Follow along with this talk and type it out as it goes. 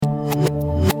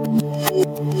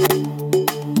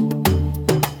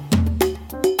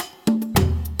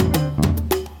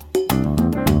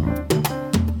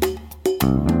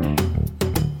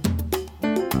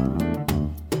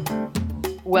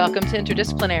to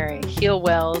Interdisciplinary, Heal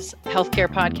Well's healthcare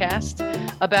podcast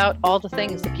about all the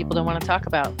things that people don't want to talk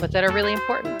about, but that are really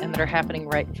important and that are happening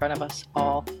right in front of us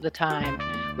all the time.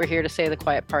 We're here to say the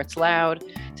quiet parts loud,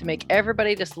 to make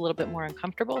everybody just a little bit more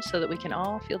uncomfortable so that we can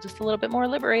all feel just a little bit more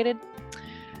liberated.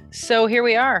 So here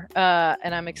we are,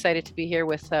 and I'm excited to be here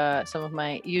with some of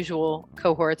my usual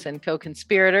cohorts and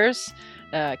co-conspirators,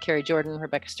 Carrie Jordan,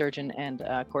 Rebecca Sturgeon, and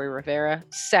Corey Rivera.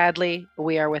 Sadly,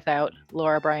 we are without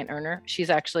Laura Bryant-Urner. She's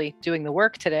actually doing the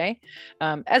work today,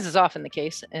 as is often the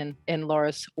case in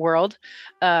Laura's world.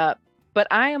 But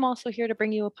I am also here to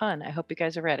bring you a pun. I hope you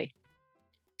guys are ready.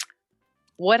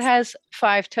 What has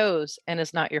 5 toes and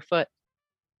is not your foot?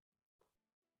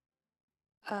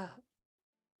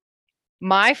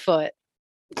 My foot.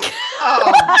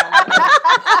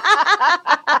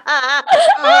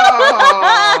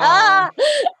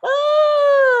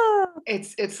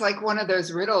 It's like one of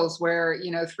those riddles where,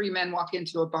 3 men walk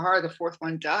into a bar, the 4th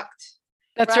one ducked.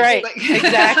 That's right.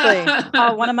 Exactly.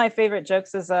 One of my favorite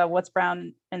jokes is what's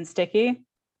brown and sticky?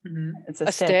 Mm-hmm. It's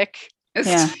a stick.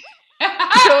 Yeah.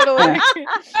 Totally.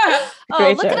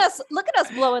 Look at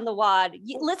us blowing the wad.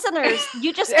 Listeners,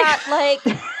 you just got like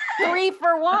 3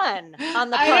 for 1 on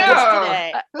the puns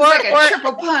today. It was like a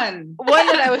triple pun. One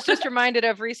that I was just reminded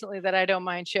of recently that I don't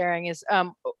mind sharing is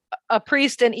a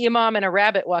priest, an imam, and a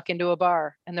rabbit walk into a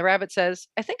bar, and the rabbit says,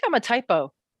 "I think I'm a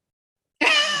typo."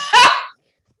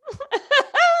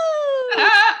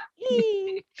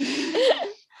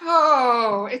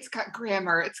 Oh, it's got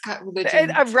grammar. It's got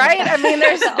religion. Right? I mean,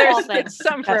 there's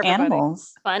some for everybody.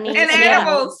 Animals. Funny. And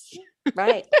animals.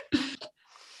 Right.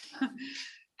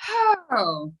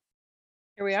 Oh.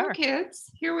 Here we are. So kids,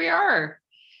 here we are.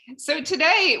 So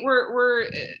today we're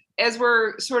as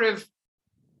we're sort of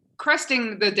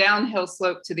cresting the downhill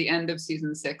slope to the end of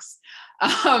season 6,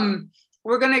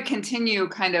 we're going to continue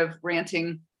kind of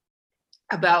ranting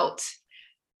about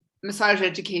massage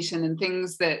education and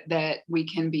things that we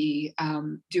can be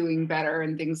doing better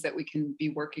and things that we can be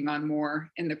working on more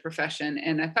in the profession.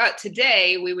 And I thought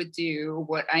today we would do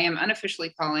what I am unofficially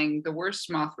calling the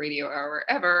worst moth radio hour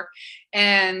ever,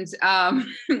 and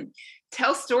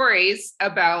tell stories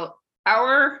about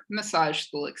our massage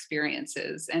school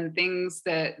experiences and things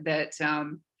that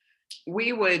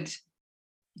we would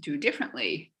do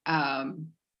differently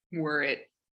were it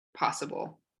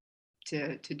possible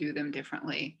to do them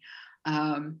differently,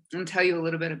 and tell you a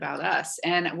little bit about us.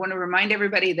 And I want to remind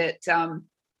everybody that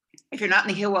if you're not in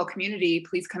the Heal Well community,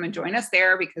 please come and join us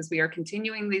there, because we are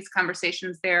continuing these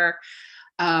conversations there.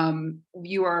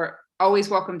 You are always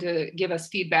welcome to give us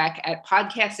feedback at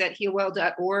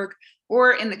podcast@healwell.org,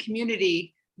 or in the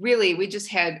community. Really, we just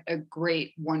had a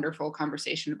great, wonderful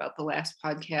conversation about the last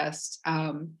podcast.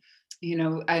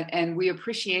 And we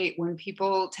appreciate when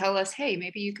people tell us, hey,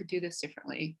 maybe you could do this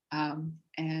differently,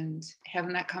 and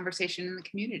having that conversation in the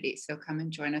community. So come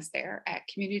and join us there at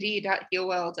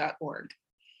community.healwell.org.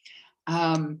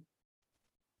 And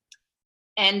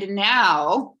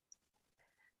now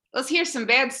let's hear some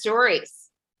bad stories.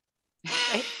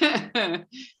 Who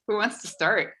wants to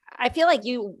start? I feel like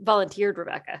you volunteered,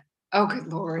 Rebecca. Oh,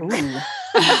 good Lord.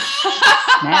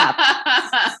 Snap.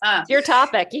 It's your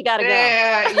topic. You got to go.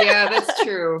 Yeah, that's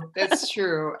true. That's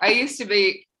true. I used to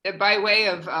be, by way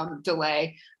of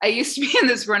delay, I used to be in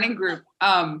this running group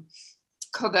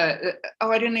called I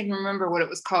didn't even remember what it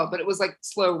was called, but it was like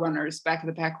slow runners, back of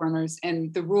the pack runners.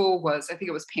 And the rule was, I think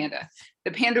it was PANDA.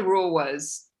 The PANDA rule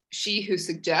was, she who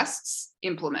suggests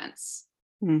implements.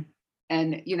 Mm.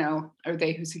 And, or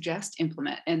they who suggest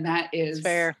implement. And that is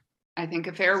fair. I think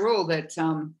a fair rule that,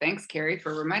 thanks, Carrie,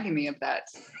 for reminding me of that.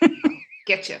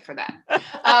 Get you for that.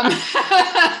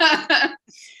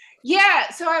 Yeah,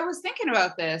 so I was thinking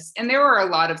about this, and there were a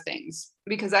lot of things,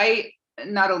 because I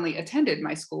not only attended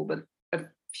my school, but a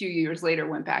few years later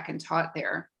went back and taught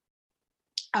there.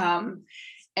 And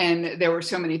there were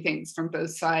so many things from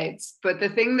both sides. But the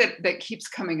thing that keeps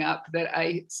coming up that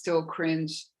I still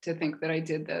cringe to think that I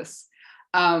did this,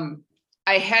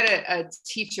 I had a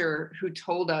teacher who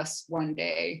told us one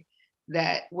day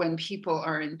that when people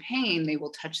are in pain, they will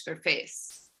touch their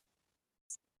face.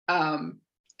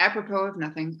 Apropos of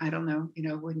nothing, I don't know,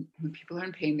 when people are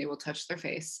in pain, they will touch their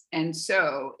face. And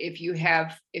so if you're,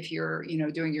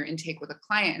 doing your intake with a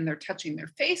client and they're touching their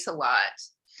face a lot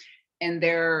and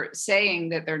they're saying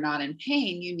that they're not in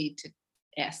pain, you need to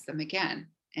ask them again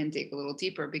and dig a little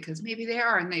deeper, because maybe they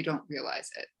are and they don't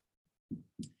realize it.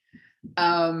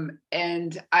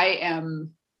 And I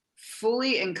am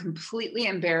fully and completely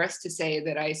embarrassed to say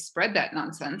that I spread that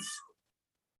nonsense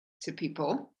to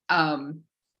people, and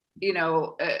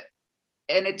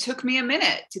it took me a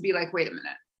minute to be like, wait a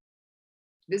minute,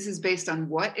 this is based on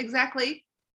what exactly?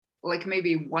 like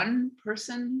maybe one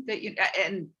person that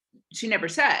and she never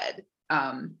said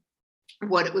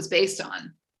what it was based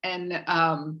on.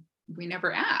 And we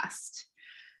never asked.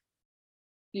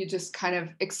 You just kind of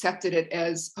accepted it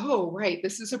as, oh, right,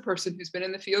 this is a person who's been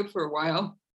in the field for a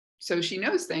while, so she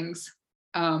knows things.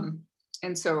 And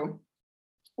so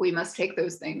we must take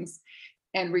those things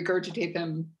and regurgitate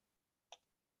them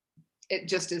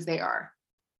just as they are.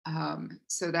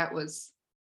 So that was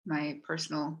my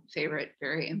personal favorite,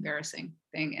 very embarrassing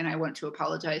thing. And I want to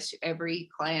apologize to every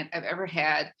client I've ever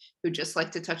had who just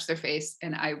liked to touch their face.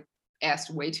 And I asked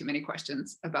way too many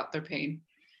questions about their pain.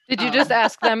 Did you just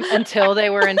ask them until they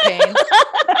were in pain?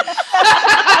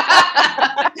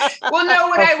 Well, no,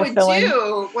 what I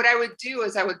would do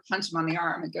is I would punch them on the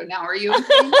arm and go, now, are you in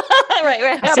pain?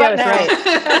 Right. How about now? Right.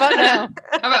 How about now?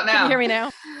 How about now? Can you hear me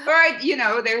now?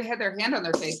 Or they had their hand on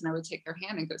their face and I would take their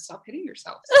hand and go, stop hitting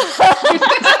yourself.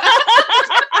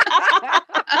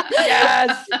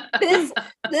 Yes.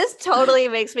 This totally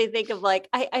makes me think of like,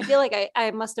 I feel like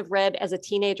I must have read as a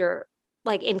teenager,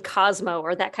 like in Cosmo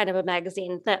or that kind of a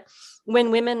magazine, that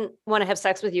when women want to have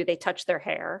sex with you, they touch their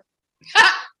hair.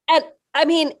 And I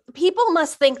mean, people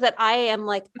must think that I am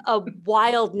like a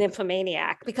wild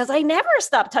nymphomaniac because I never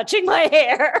stop touching my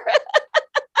hair.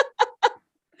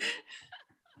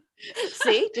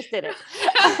 See, just did it.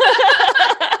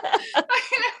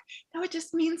 No, it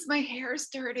just means my hair is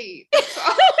dirty.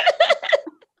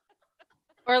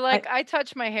 Or like I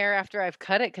touch my hair after I've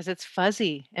cut it because it's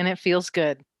fuzzy and it feels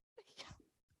good.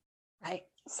 Right.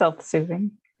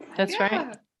 Self-soothing. That's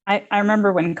right. I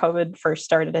remember when COVID first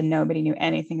started and nobody knew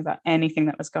anything about anything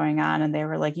that was going on. And they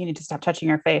were like, you need to stop touching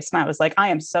your face. And I was like, I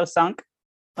am so sunk.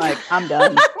 Like, I'm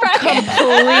done.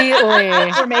 Completely.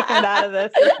 We're making it out of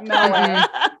this. There's no way.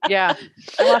 Yeah.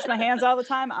 I wash my hands all the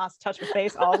time. I'll touch my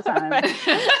face all the time. Right.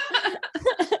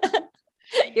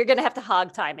 You're going to have to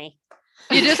hog tie me.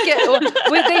 You just get,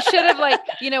 they should have like,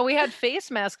 we had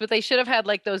face masks, but they should have had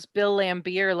like those Bill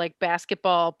Lambier, like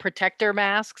basketball protector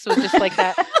masks with just like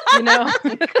that,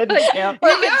 Yeah. Or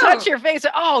you can touch your face.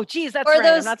 Oh, geez, that's right.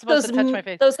 I'm not supposed to touch my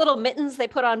face. Those little mittens they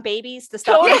put on babies to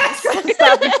stop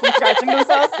Stop them from scratching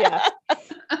themselves. Yeah.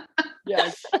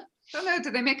 Yes. I don't know.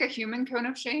 Did they make a human cone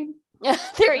of shame?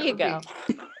 There you go.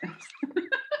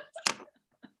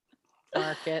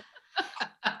 Market.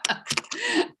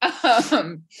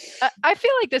 I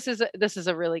feel like this is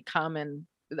a really common,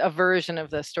 a version of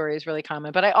the story is really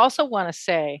common, but I also want to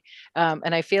say,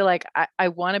 and I feel like I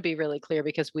want to be really clear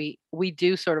because we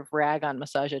do sort of rag on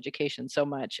massage education so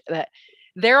much that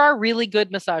there are really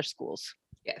good massage schools.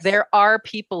 Yes. There are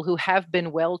people who have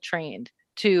been well trained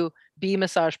to be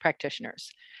massage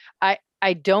practitioners.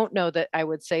 I don't know that I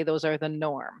would say those are the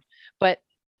norm, but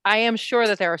I am sure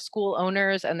that there are school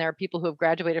owners and there are people who have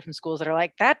graduated from schools that are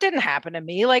like, that didn't happen to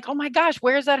me. Like, oh my gosh,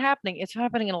 where is that happening? It's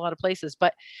happening in a lot of places,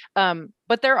 but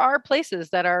there are places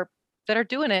that are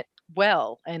doing it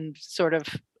well and sort of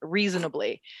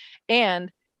reasonably.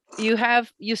 And you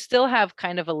still have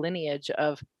kind of a lineage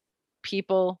of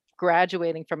people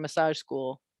graduating from massage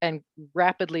school and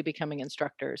rapidly becoming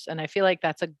instructors. And I feel like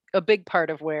that's a big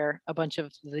part of where a bunch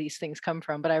of these things come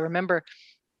from. But I remember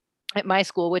at my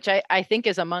school, which I think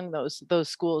is among those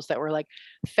schools that were like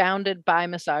founded by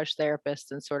massage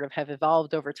therapists and sort of have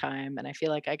evolved over time. And I feel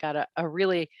like I got a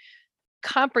really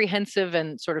comprehensive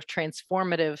and sort of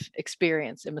transformative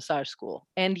experience in massage school.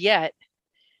 And yet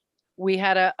we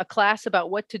had a class about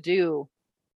what to do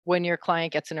when your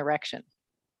client gets an erection.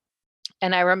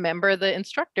 And I remember the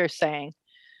instructor saying,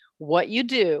 what you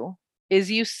do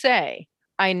is you say,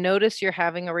 I notice you're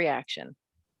having a reaction.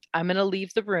 I'm going to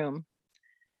leave the room.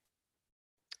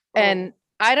 And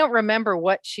I don't remember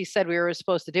what she said we were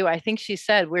supposed to do. I think she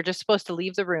said, we're just supposed to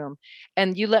leave the room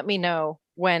and you let me know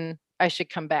when I should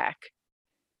come back.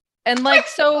 And like,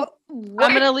 so I'm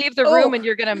going to leave the room and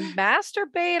you're going to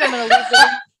masturbate. I'm going to leave the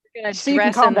room. You're going to So you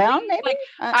can calm down, maybe? Like,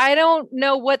 I don't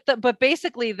know but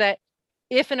basically that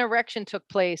if an erection took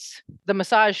place, the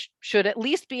massage should at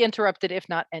least be interrupted, if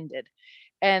not ended.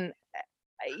 And,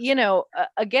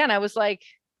 again, I was like,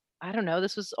 I don't know,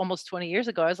 this was almost 20 years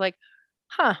ago. I was like,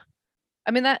 huh.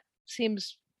 I mean, that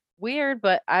seems weird,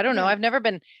 but I don't know. I've never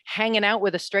been hanging out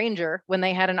with a stranger when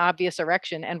they had an obvious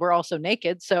erection and we're also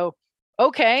naked. So,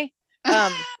 okay.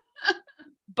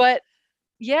 But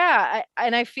yeah,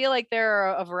 I feel like there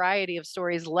are a variety of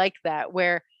stories like that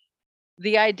where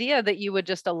the idea that you would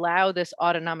just allow this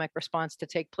autonomic response to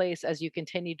take place as you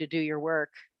continue to do your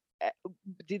work,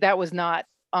 that was not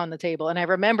on the table. And I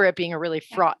remember it being a really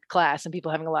fraught class and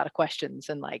people having a lot of questions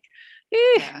and like,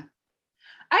 Yeah.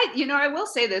 I will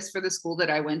say this for the school that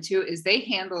I went to is they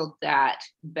handled that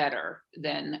better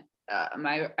than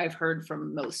I've heard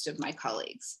from most of my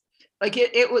colleagues. Like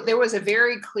there was a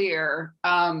very clear,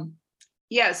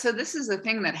 yeah, so this is a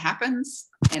thing that happens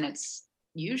and it's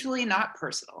usually not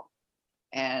personal.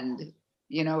 And,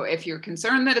 if you're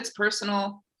concerned that it's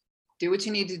personal, do what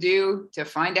you need to do to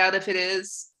find out if it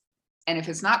is. And if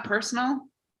it's not personal,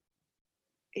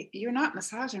 you're not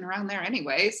massaging around there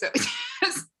anyway. So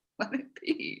just let it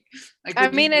be. Like,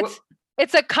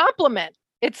 it's a compliment.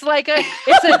 It's like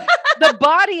the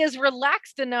body is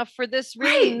relaxed enough for this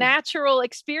really natural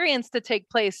experience to take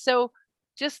place. So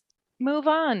just move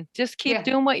on. Just keep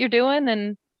doing what you're doing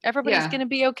and everybody's going to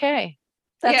be okay.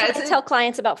 That's what I tell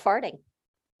clients about farting.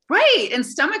 Right. And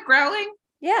stomach growling.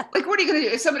 Yeah. Like, what are you going to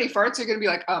do? If somebody farts, you're going to be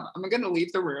like, I'm going to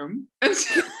leave the room.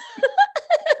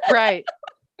 Right.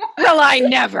 Well, I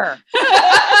never.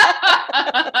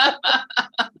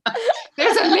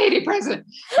 There's a lady present.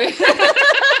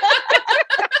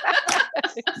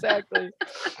 Exactly.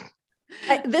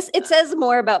 It says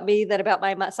more about me than about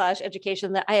my massage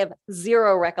education, that I have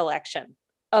zero recollection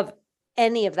of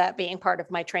any of that being part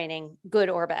of my training, good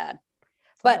or bad.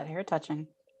 But hair touching.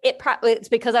 It's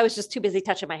because I was just too busy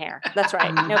touching my hair. That's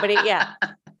right. Nobody. Yeah.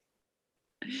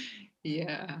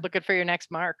 Yeah. Looking for your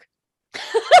next mark.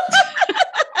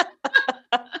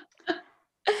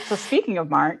 So speaking of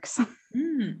marks,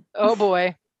 oh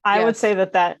boy, I would say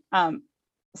that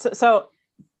so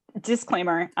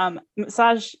disclaimer,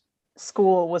 massage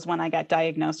school was when I got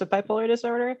diagnosed with bipolar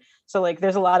disorder. So like,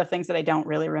 there's a lot of things that I don't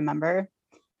really remember,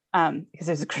 because it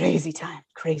was a crazy time.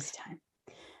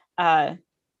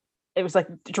 It was like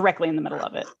directly in the middle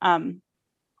of it.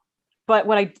 But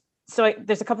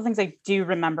there's a couple things I do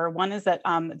remember. One is that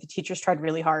the teachers tried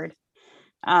really hard.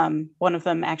 One of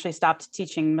them actually stopped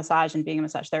teaching massage and being a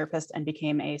massage therapist and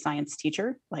became a science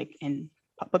teacher, like in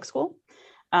public school.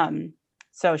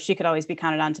 So she could always be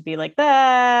counted on to be like,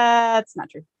 that's not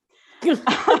true.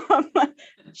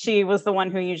 She was the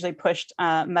one who usually pushed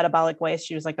metabolic waste.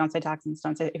 She was like, don't say toxins,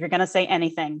 if you're going to say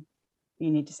anything, you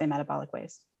need to say metabolic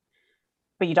waste,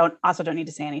 but you don't need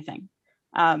to say anything.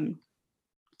 So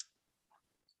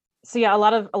yeah, a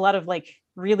lot of like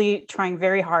really trying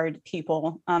very hard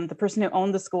people. The person who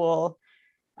owned the school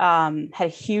had a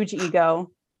huge ego.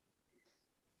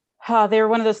 They were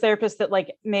one of those therapists that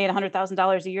like made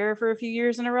 $100,000 a year for a few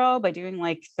years in a row by doing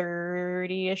like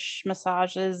 30-ish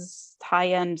massages,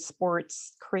 high-end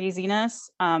sports craziness,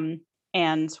 and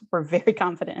were very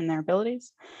confident in their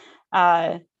abilities.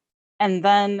 And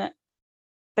then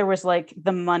there was like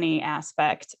the money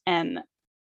aspect. And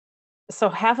so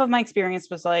half of my experience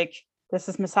was like, this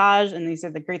is massage and these are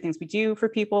the great things we do for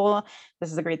people. This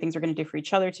is the great things we're going to do for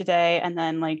each other today. And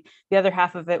then like the other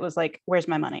half of it was like, where's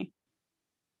my money?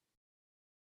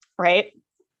 Right.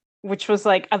 Which was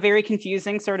like a very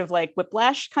confusing sort of like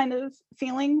whiplash kind of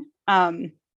feeling.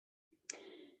 And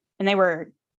they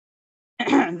were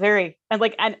very, and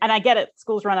like, and I get it.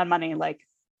 Schools run on money. Like,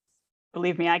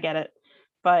 believe me, I get it.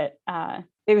 But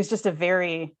it was just a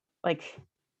very like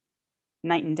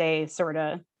night and day sort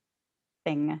of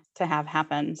thing to have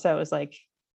happen. So it was like,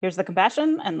 here's the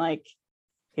compassion and like,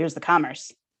 here's the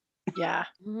commerce. Yeah.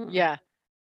 Yeah.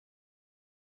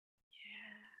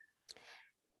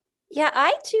 Yeah,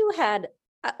 I too had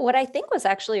what I think was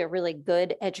actually a really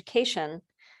good education.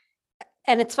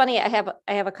 And it's funny, I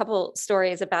have a couple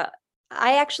stories about,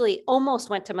 I actually almost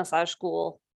went to massage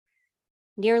school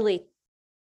nearly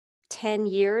 10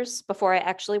 years before I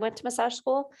actually went to massage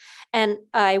school. And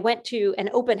I went to an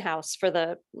open house for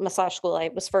the massage school I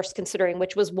was first considering,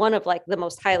 which was one of like the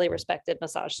most highly respected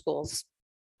massage schools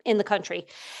in the country.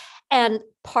 And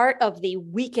part of the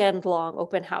weekend long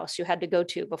open house you had to go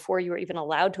to before you were even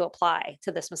allowed to apply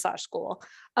to this massage school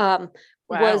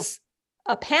was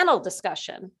a panel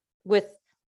discussion with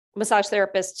massage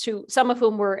therapists, who some of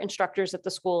whom were instructors at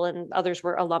the school and others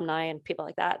were alumni and people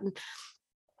like that. And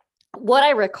what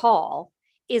I recall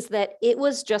is that it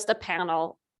was just a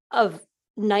panel of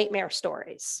nightmare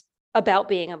stories about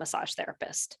being a massage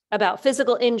therapist, about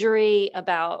physical injury,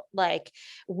 about like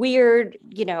weird,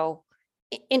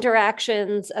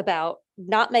 interactions, about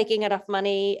not making enough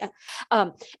money.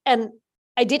 And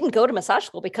I didn't go to massage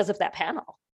school because of that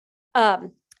panel.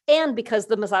 And because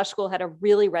the massage school had a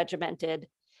really regimented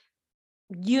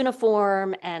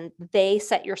uniform and they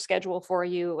set your schedule for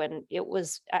you. And it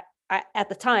was, I, at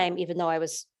the time, even though I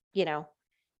was,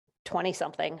 20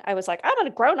 something, I was like, I'm a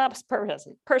grown-up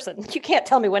person. You can't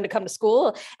tell me when to come to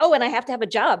school. Oh, and I have to have a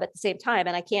job at the same time.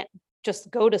 And I can't just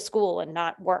go to school and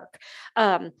not work.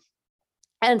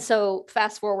 And so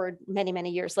fast forward many,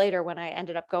 many years later, when I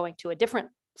ended up going to a different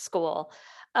school,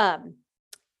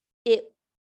 it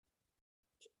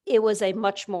was a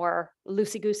much more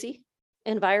loosey-goosey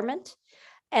environment.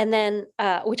 And then,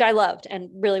 which I loved and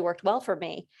really worked well for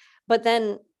me. But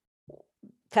then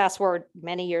fast forward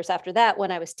many years after that,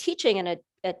 when I was teaching in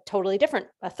a totally different,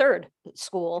 a third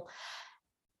school,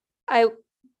 I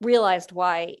realized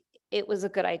why it was a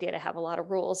good idea to have a lot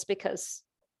of rules, because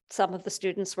some of the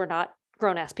students were not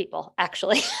grown-ass people,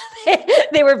 actually.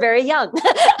 They were very young,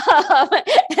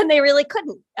 and they really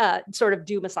couldn't sort of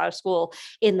do massage school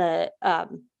in the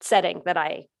setting that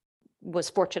I was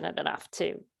fortunate enough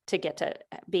to get to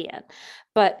be in.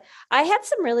 But I had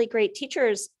some really great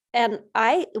teachers. And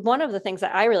one of the things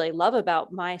that I really love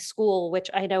about my school, which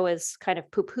I know is kind of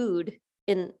poo-pooed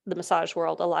in the massage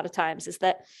world a lot of times, is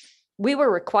that we were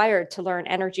required to learn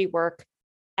energy work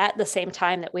at the same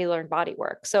time that we learned body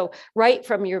work. So right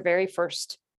from your very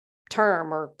first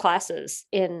term or classes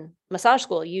in massage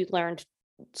school, you learned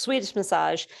Swedish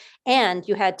massage, and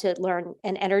you had to learn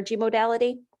an energy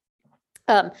modality,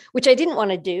 which I didn't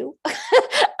want to do.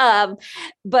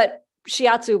 But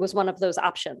shiatsu was one of those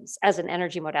options as an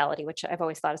energy modality, which I've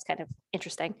always thought is kind of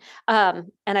interesting.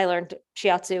 And I learned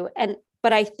shiatsu.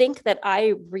 But I think that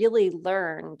I really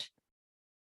learned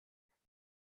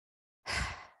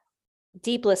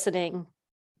deep listening,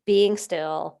 being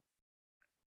still,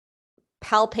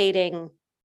 palpating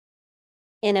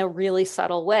in a really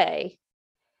subtle way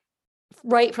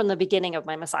right from the beginning of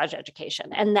my massage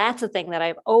education. And that's a thing that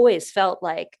I've always felt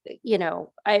like,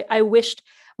 I wished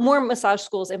more massage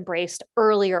schools embraced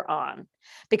earlier on,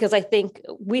 because I think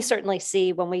we certainly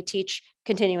see when we teach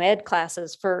continuing ed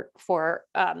classes for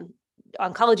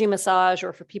oncology massage,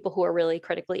 or for people who are really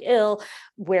critically ill,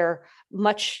 where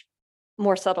much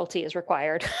more subtlety is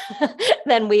required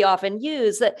than we often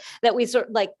use, that we sort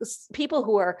of like people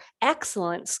who are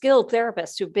excellent, skilled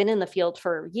therapists who've been in the field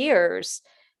for years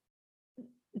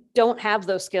don't have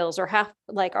those skills, or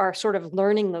are sort of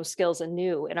learning those skills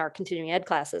anew in our continuing ed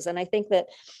classes. And I think that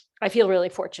I feel really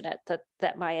fortunate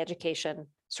that my education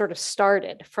sort of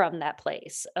started from that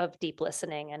place of deep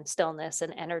listening and stillness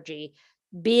and energy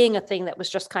being a thing that was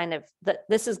just kind of that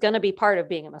this is going to be part of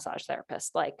being a massage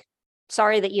therapist. Like,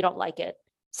 sorry that you don't like it.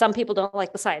 Some people don't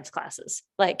like the science classes.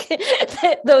 Like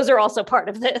those are also part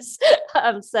of this.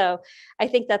 So I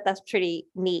think that that's pretty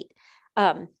neat.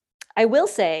 I will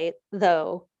say,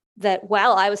 though, that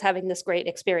while I was having this great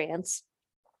experience,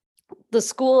 the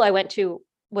school I went to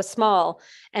was small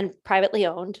and privately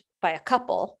owned by a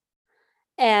couple.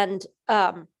 And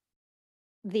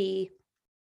the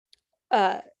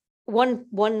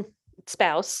one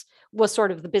spouse was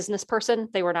sort of the business person.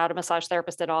 They were not a massage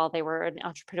therapist at all. They were an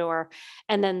entrepreneur.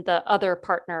 And then the other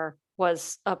partner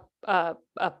was a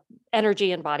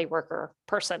energy and body worker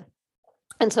person.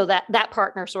 And so that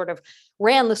partner sort of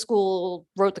ran the school,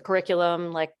 wrote the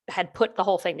curriculum, like had put the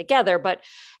whole thing together, but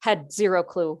had zero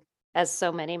clue, as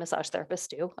so many massage therapists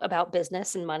do, about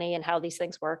business and money and how these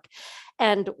things work.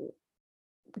 And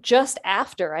just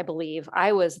after, I believe,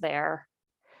 I was there,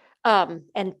 and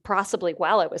possibly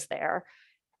while I was there,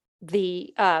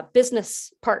 the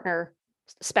business partner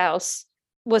spouse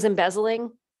was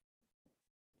embezzling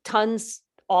tons,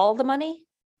 all the money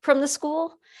from the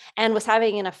school, and was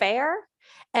having an affair.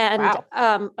 And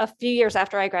wow. A few years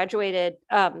after I graduated,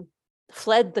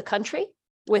 fled the country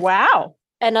with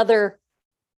another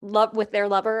love with their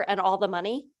lover and all the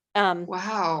money.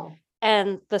 Wow.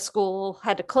 And the school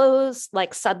had to close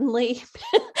like suddenly.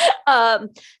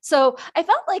 So I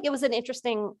felt like it was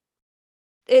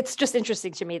it's just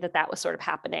interesting to me that was sort of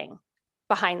happening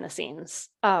behind the scenes.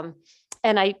 And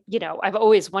I've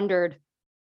always wondered,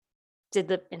 did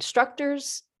the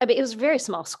instructors, it was a very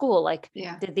small school.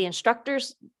 Did the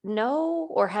instructors know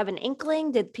or have an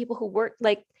inkling? Did people who worked,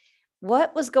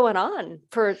 what was going on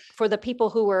for the people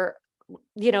who were,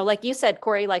 like you said,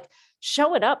 Corey,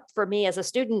 showing up for me as a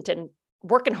student and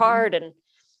working hard, and,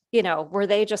 were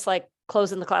they just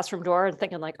closing the classroom door and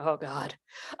thinking oh God,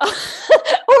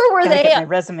 or were they my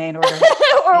resume in order,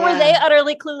 or were they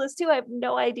utterly clueless too? I have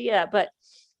no idea, but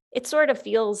it sort of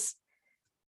feels,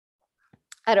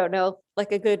 I don't know,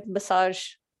 like a good massage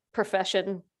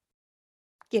profession,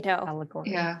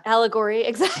 allegory.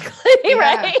 Exactly. Yeah.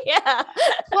 Right. Yeah.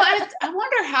 Well, I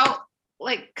wonder how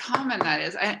common that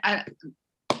is. I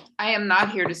am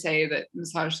not here to say that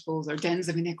massage schools are dens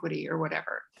of iniquity or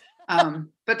whatever.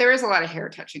 But there is a lot of hair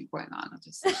touching going on. I'll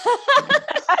just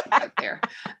out there.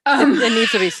 It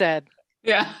needs to be said.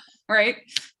 Yeah. Right.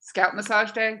 Scout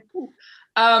massage day.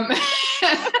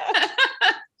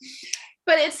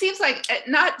 But it seems like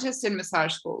not just in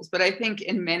massage schools, but I think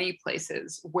in many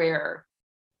places where,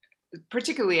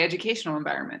 particularly educational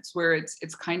environments, where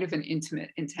it's kind of an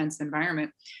intimate, intense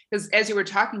environment. Because as you were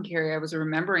talking, Carrie, I was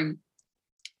remembering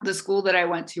the school that I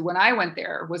went to when I went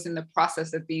there was in the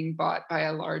process of being bought by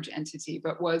a large entity,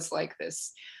 but was like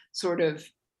this sort of,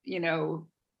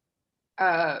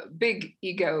 big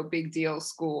ego, big deal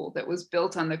school that was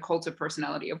built on the cult of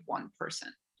personality of one person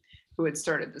who had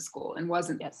started the school and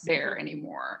wasn't there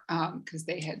anymore because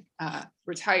they had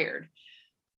retired.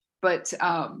 But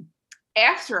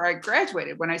after I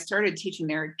graduated, when I started teaching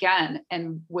there again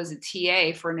and was a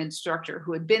TA for an instructor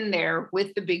who had been there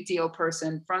with the big deal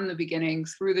person from the beginning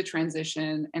through the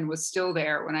transition and was still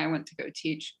there when I went to go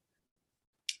teach,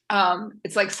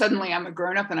 it's like suddenly I'm a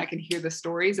grown up and I can hear the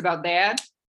stories about Dad.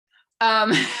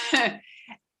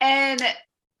 And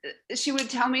she would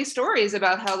tell me stories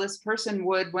about how this person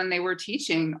would, when they were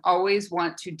teaching, always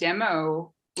want to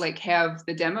demo, like have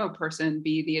the demo person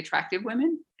be the attractive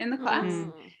women in the class.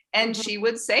 Mm. And she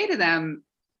would say to them,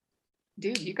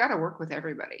 dude, you got to work with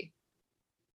everybody.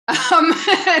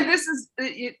 This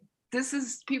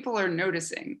is people are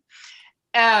noticing.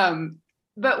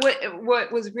 But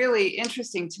what was really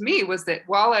interesting to me was that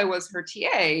while I was her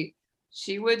TA,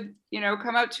 she would,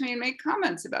 come up to me and make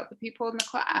comments about the people in the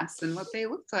class and what they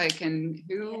looked like and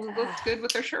who looked good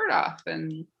with their shirt off.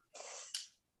 And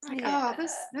like, oh,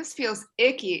 this feels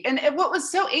icky. And what was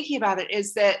so icky about it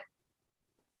is that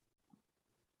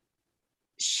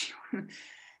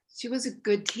she was a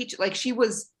good teacher. Like she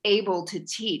was able to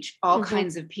teach all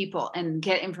kinds of people and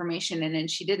get information and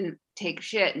she didn't take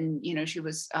shit. And, she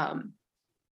was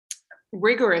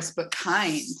rigorous, but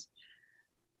kind,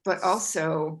 but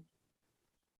also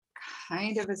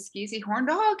kind of a skeezy horn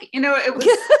dog. It was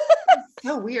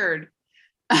so weird.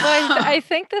 Well, I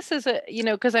think this is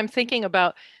because I'm thinking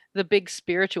about the big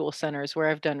spiritual centers where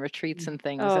I've done retreats and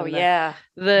things. Oh, and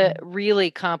the really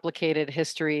complicated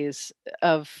histories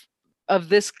of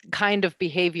this kind of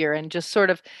behavior and just sort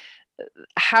of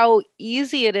how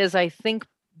easy it is, I think,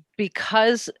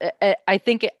 because I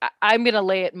think I'm going to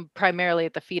lay it primarily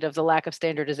at the feet of the lack of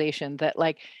standardization, that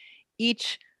like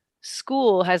each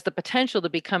school has the potential to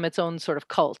become its own sort of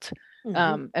cult.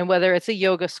 And whether it's a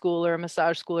yoga school or a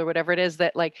massage school or whatever it is,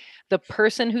 that like the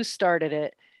person who started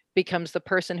it becomes the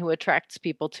person who attracts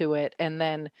people to it. And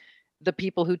then the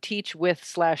people who teach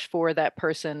with/for that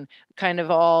person kind of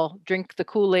all drink the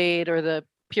Kool-Aid or the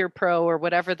Pure Pro or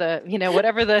whatever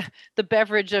whatever the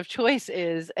beverage of choice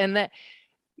is. And that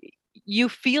you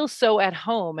feel so at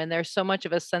home and there's so much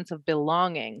of a sense of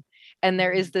belonging and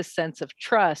there is this sense of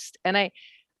trust. And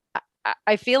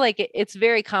I feel like it's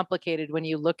very complicated when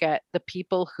you look at the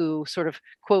people who sort of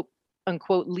quote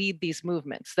unquote lead these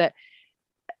movements, that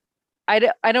I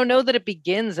don't know that it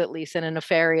begins at least in a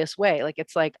nefarious way. Like,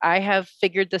 it's like, I have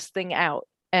figured this thing out.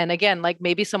 And again, like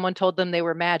maybe someone told them they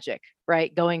were magic,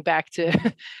 right? Going back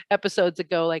to episodes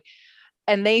ago, like,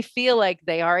 and they feel like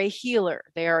they are a healer.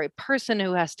 They are a person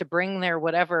who has to bring their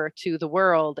whatever to the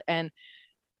world. And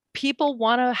people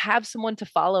want to have someone to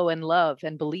follow and love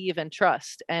and believe and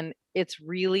trust. And it's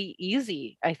really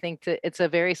easy. I think it's a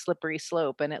very slippery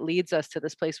slope. And it leads us to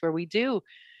this place where we do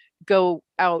go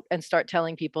out and start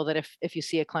telling people that if you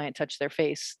see a client touch their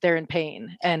face, they're in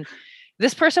pain. And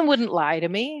this person wouldn't lie to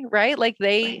me, right? Like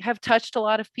they have touched a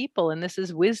lot of people and this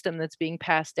is wisdom that's being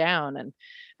passed down.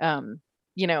 And,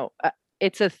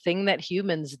 it's a thing that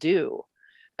humans do.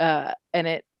 And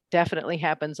it definitely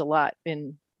happens a lot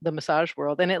in the massage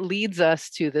world. And it leads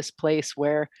us to this place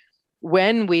where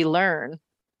when we learn,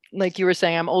 like you were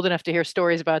saying, I'm old enough to hear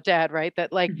stories about Dad, right?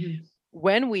 That like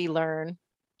when we learn,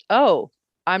 oh,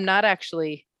 I'm not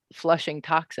actually flushing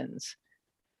toxins,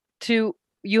 to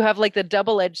you have like the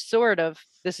double-edged sword of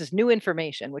this is new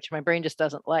information, which my brain just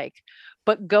doesn't like.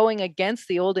 But going against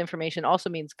the old information also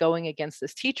means going against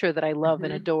this teacher that I love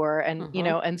and adore. And,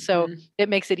 and so it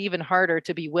makes it even harder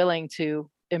to be willing to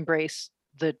embrace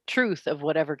the truth of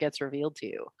whatever gets revealed to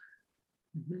you.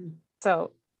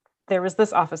 So there was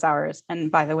this office hours.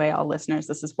 And by the way, all listeners,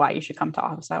 this is why you should come to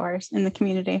office hours in the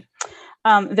community.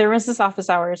 There was this office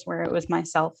hours where it was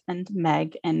myself and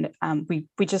Meg, and we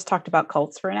just talked about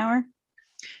cults for an hour.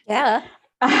 Yeah.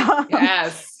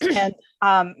 Yes. And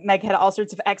Meg had all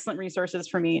sorts of excellent resources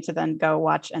for me to then go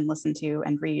watch and listen to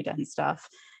and read and stuff.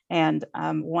 And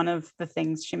one of the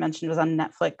things she mentioned was on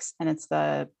Netflix, and it's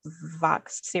the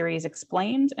Vox series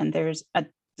Explained. And there's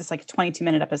just like a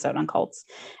 22-minute episode on cults.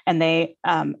 And they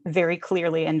very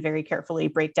clearly and very carefully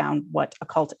break down what a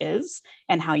cult is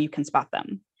and how you can spot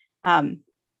them.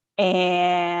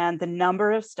 And the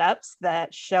number of steps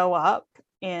that show up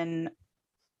in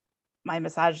my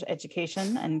massage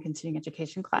education and continuing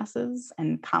education classes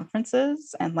and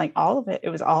conferences and like all of it, it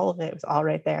was all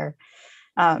right there.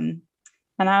 And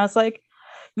I was like,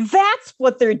 that's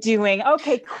what they're doing.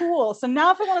 Okay, cool. So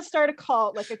now if I want to start a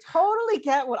cult, like I totally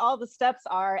get what all the steps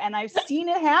are and I've seen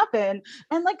it happen.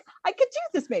 And like, I could do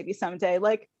this maybe someday,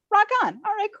 like rock on.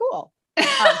 All right, cool.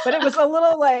 But it was a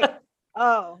little like,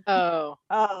 oh. Yeah.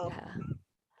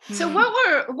 So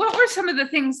what were some of the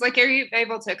things, like, are you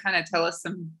able to kind of tell us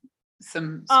some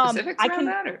specifics around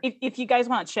that? Or? If you guys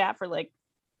want to chat for like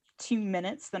 2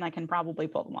 minutes, then I can probably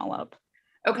pull them all up.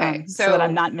 Okay. So that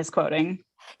I'm not misquoting.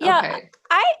 Yeah. Okay.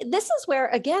 This is where,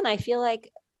 again, I feel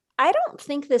like I don't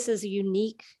think this is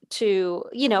unique to,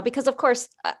 because of course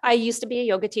I used to be a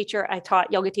yoga teacher. I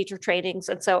taught yoga teacher trainings.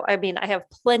 And so, I mean, I have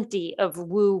plenty of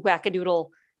woo wackadoodle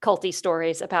culty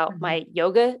stories about my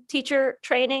yoga teacher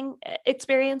training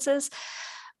experiences.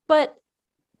 But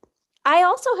I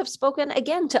also have spoken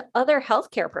again to other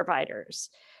healthcare providers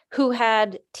who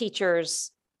had teachers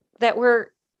that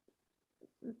were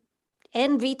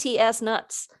NVTS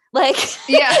nuts. Like,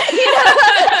 yeah.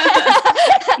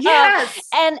 Yes.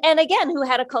 And again, who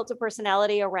had a cult of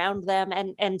personality around them.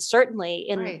 And certainly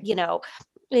in, Right.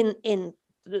 In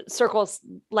circles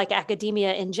like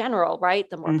academia in general, right?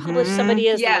 The more published somebody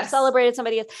is, the more Yes. celebrated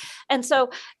somebody is. And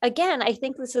so again, I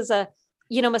think this is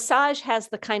massage has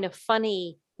the kind of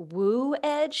funny woo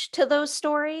edge to those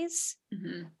stories.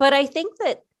 But I think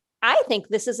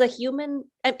this is a human,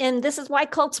 and this is why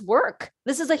cults work.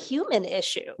 This is a human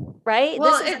issue, right?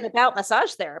 Well, this isn't about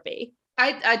massage therapy.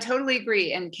 I totally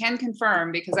agree and can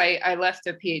confirm, because I left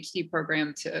a PhD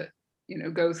program to,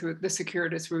 go through the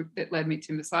circuitous route that led me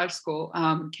to massage school.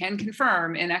 Can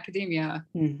confirm in academia.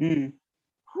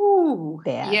 Ooh,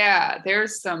 yeah,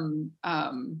 there's some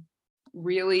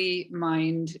really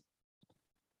mind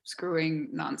screwing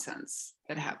nonsense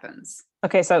that happens.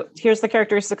 Okay, so here's the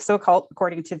characteristics of a cult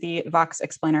according to the Vox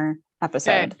Explainer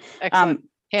episode. Okay, excellent.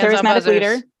 Charismatic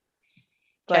leader.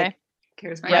 Okay. Like,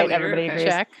 Charismatic right, leader, everybody okay. agrees.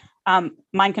 Check.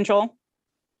 Mind control.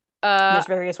 There's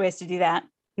various ways to do that.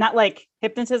 Not like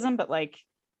hypnotism, but like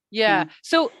Yeah.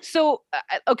 So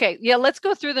okay. Yeah. Let's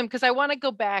go through them, because I want to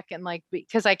go back and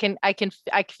because I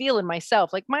feel in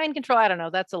myself, like mind control. I don't know.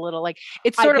 That's a little like,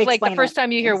 it's sort of like the first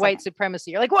time you hear white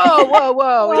supremacy, you're like, whoa.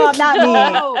 Well, not me.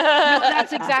 No,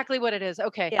 that's exactly what it is.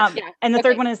 Okay. Yeah. And the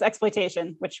third one is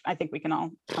exploitation, which I think we can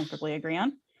all comfortably agree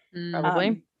on.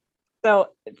 Probably. So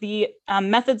the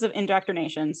methods of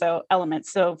indoctrination, so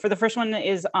elements. So for the first one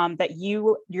is that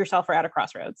you yourself are at a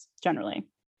crossroads generally.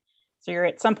 So you're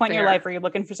at some point in your life where you're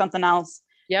looking for something else.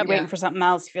 Yep. You're waiting for something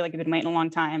else. You feel like you've been waiting a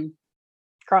long time.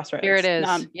 Crossroads. Here it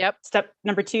is. Yep. Step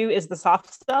number 2 is the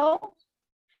soft sell,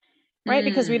 right?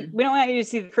 Because we don't want you to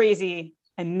see the crazy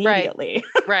immediately.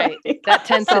 Right. That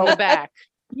tense in the back.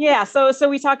 Yeah. So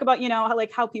we talk about,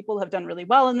 how people have done really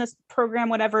well in this program,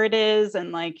 whatever it is,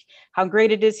 and like how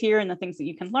great it is here and the things that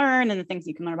you can learn and the things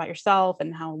you can learn about yourself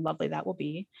and how lovely that will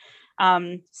be.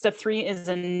 Step 3 is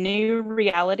a new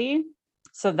reality.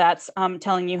 So that's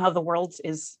telling you how the world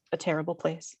is a terrible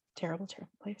place, terrible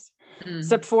place.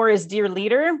 Step 4 is dear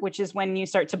leader, which is when you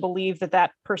start to believe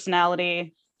that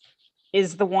personality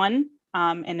is the one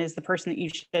and is the person that you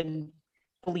should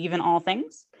believe in all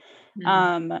things.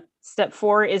 Step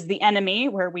 4 is the enemy,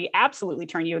 where we absolutely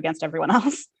turn you against everyone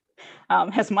else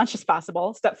as much as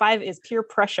possible. Step 5 is peer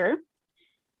pressure,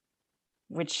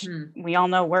 which we all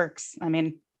know works. I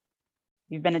mean,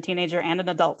 you've been a teenager and an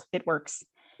adult, it works.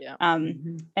 Yeah.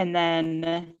 And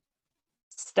then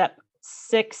step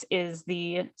 6 is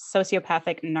the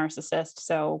sociopathic narcissist.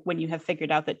 So when you have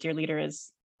figured out that dear leader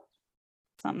is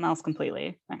something else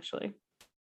completely, actually.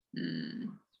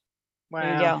 Wow.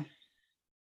 There you go.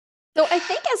 So I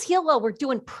think as Heal Well, we're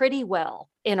doing pretty well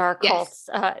in our cults.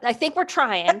 I think we're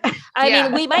trying. I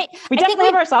mean, we definitely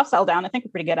have our soft sell down. I think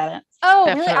we're pretty good at it. Oh,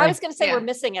 Definitely. really? I was going to say we're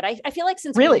missing it. I feel like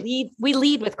since we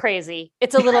lead with crazy,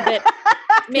 it's a little bit,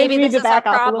 maybe this is our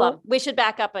problem. We should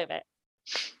back up a bit.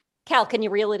 Cal, can you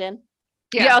reel it in?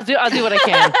 Yeah, I'll do what I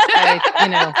can.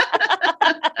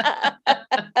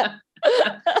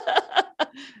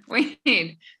 We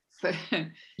need, but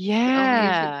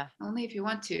yeah, only if you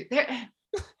want to.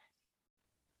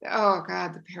 Oh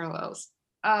God, the parallels.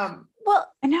 Well,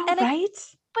 I know, right?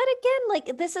 But again,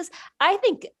 like this is, I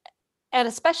think, and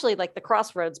especially like the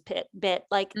crossroads bit,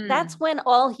 like that's when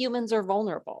all humans are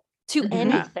vulnerable to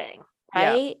anything,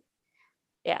 right?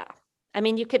 Yeah. I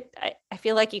mean, you could, I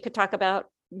feel like you could talk about,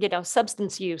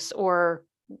 substance use or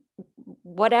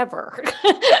whatever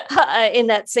in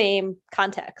that same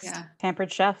context. Yeah.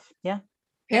 Pampered chef. Yeah.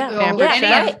 Any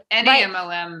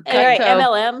MLM. Right.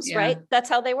 MLMs, right? That's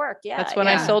how they work. Yeah. That's when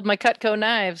I sold my Cutco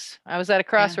knives. I was at a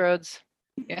crossroads.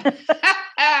 Yeah.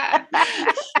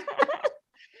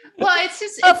 Well, it's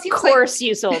just, Of course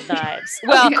you sold knives.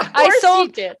 Well, Yeah.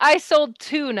 I sold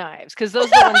 2 knives because those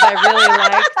are the ones I really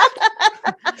liked.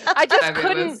 I just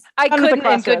Fabulous. I Fun with the couldn't in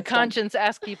crossroads good then. conscience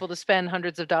ask people to spend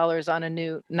hundreds of dollars on a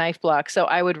new knife block. So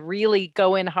I would really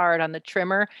go in hard on the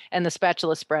trimmer and the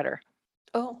spatula spreader.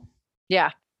 Oh,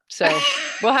 Yeah. So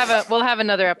we'll have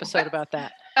another episode about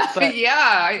that. But-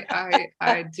 yeah,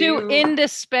 I do. 2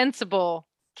 indispensable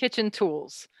kitchen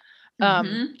tools.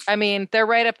 Mhm. I mean, they're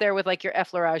right up there with like your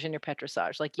effleurage and your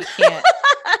petrissage. Like you can't,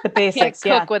 The can't basics. cook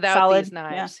Yeah. without Solid. these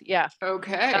knives. Yeah.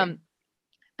 Okay.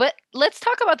 But let's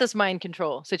talk about this mind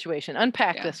control situation.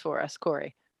 Unpack Yeah. this for us,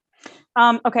 Corey.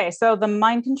 Okay, so the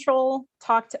mind control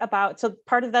talked about, so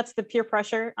part of that's the peer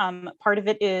pressure. Part of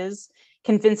it is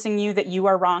convincing you that you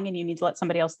are wrong and you need to let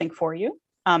somebody else think for you.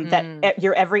 That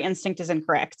your every instinct is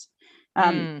incorrect.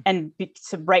 And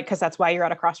right, because that's why you're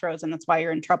at a crossroads and that's why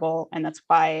you're in trouble and that's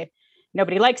why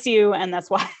nobody likes you. And that's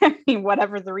why, I mean,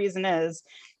 whatever the reason is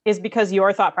because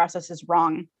your thought process is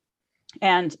wrong.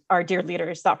 And our dear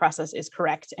leader's thought process is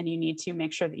correct. And you need to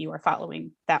make sure that you are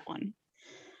following that one.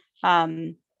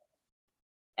 And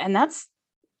that's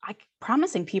like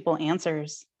promising people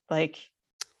answers. Like,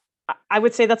 I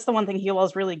would say that's the one thing Heal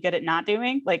is really good at not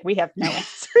doing. Like, we have no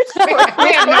answers.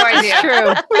 we have no idea. It's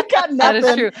true. We got That nothing.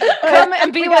 is true. Come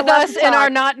and be We got with lots us to in our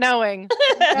talk. not knowing.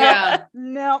 Yeah.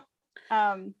 No.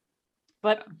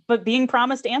 But being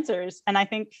promised answers. And I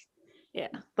think, yeah.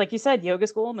 like you said, yoga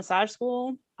school, massage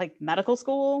school, like medical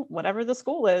school, whatever the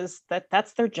school is,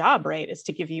 that's their job, right? Is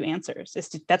to give you answers.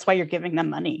 That's why you're giving them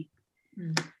money.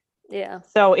 Yeah.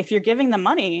 So if you're giving them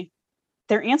money,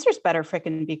 their answers better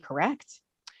frickin' be correct.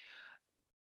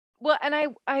 Well, and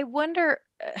I wonder,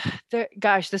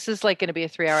 gosh, this is like going to be a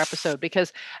 3-hour episode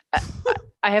because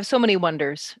I have so many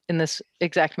wonders in this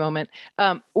exact moment.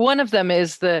 One of them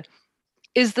is the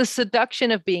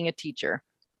seduction of being a teacher,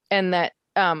 and that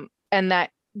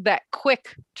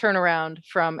quick turnaround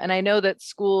from. And I know that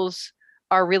schools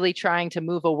are really trying to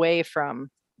move away from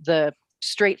the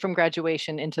straight from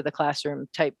graduation into the classroom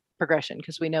type progression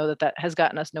because we know that has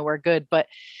gotten us nowhere good. But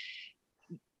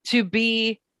to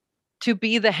be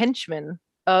the henchman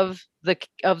of the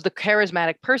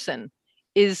charismatic person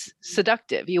is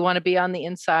seductive. You want to be on the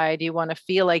inside. You want to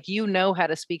feel like you know how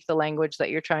to speak the language that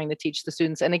you're trying to teach the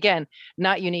students. And again,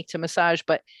 not unique to massage,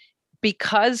 but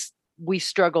because we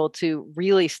struggle to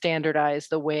really standardize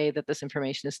the way that this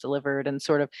information is delivered, and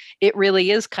sort of, it really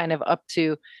is kind of up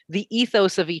to the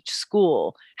ethos of each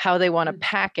school, how they want to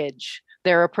package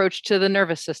their approach to the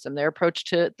nervous system, their approach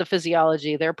to the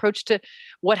physiology, their approach to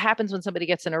what happens when somebody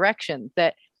gets an erection,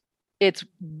 that it's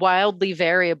wildly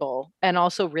variable and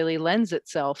also really lends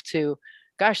itself to,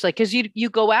 gosh, like, because you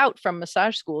go out from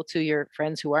massage school to your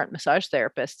friends who aren't massage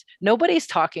therapists, nobody's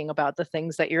talking about the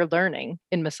things that you're learning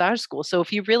in massage school. So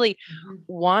if you really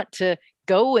want to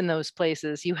go in those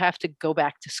places, you have to go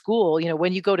back to school. You know,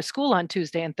 when you go to school on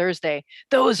Tuesday and Thursday,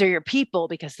 those are your people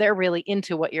because they're really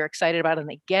into what you're excited about and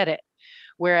they get it.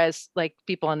 Whereas like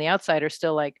people on the outside are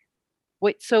still like,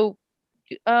 wait, so,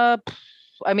 I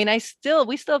mean, we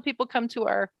still have people come to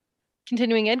our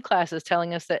continuing ed classes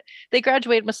telling us that they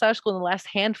graduated massage school in the last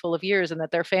handful of years and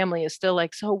that their family is still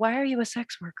like, so why are you a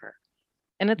sex worker?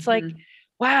 And it's like,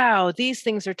 wow, these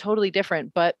things are totally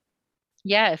different. But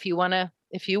yeah, if you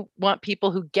want people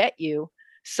who get you,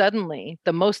 suddenly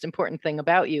the most important thing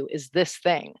about you is this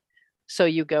thing. So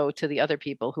you go to the other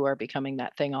people who are becoming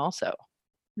that thing also.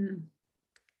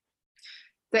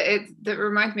 That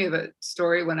reminds me of a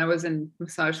story when I was in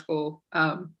massage school.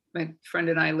 My friend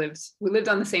and I lived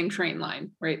on the same train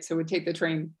line, right? So we'd take the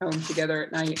train home together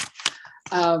at night.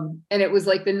 And it was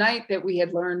like the night that we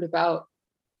had learned about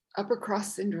upper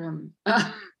cross syndrome.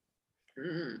 Well,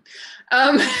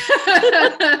 I'm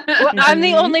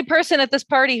the only person at this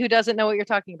party who doesn't know what you're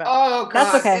talking about. Oh, God.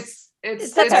 That's okay.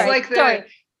 It's That's all right. like Don't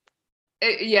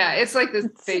it's like this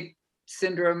fake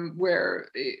syndrome where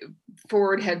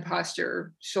forward head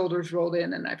posture, shoulders rolled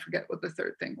in, and I forget what the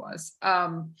third thing was.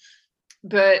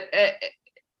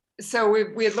 So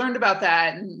we had learned about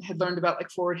that and had learned about like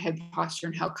forward head posture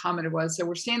and how common it was. So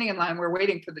we're standing in line, we're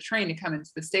waiting for the train to come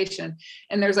into the station,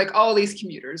 and there's like all these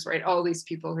commuters, right? All these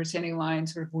people who are standing in line,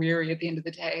 sort of weary at the end of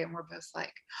the day, and we're both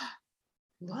like,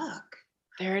 look,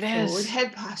 There it is. forward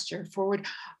head posture, forward.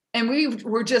 And we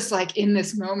were just like in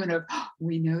this moment of,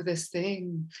 we know this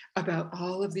thing about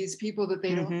all of these people that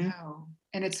they don't know.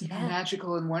 And it's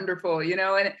magical and wonderful, you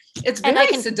know, and it's And I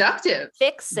very can seductive.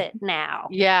 Fix it now.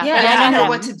 Yeah. Yeah, And I don't know can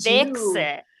what to fix do.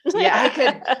 it.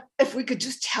 Yeah, if we could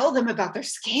just tell them about their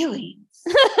scalings.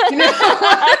 You know?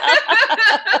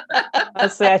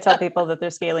 That's the way I tell people that their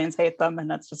scalians hate them, and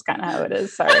that's just kind of how it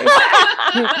is. Sorry.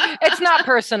 It's not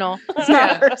personal. It's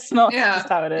not personal. Yeah. It's just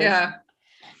how it is.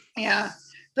 Yeah.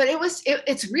 But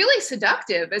it's really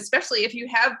seductive, especially if you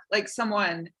have like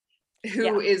someone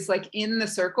who is like in the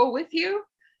circle with you.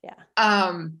 Yeah.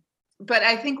 But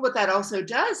I think what that also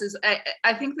does is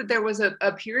I think that there was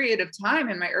a period of time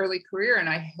in my early career, and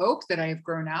I hope that I have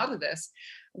grown out of this,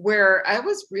 where I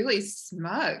was really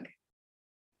smug,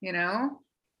 you know,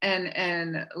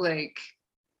 and like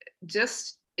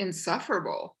just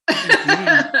insufferable.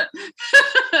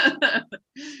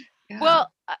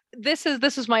 Well, this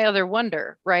is my other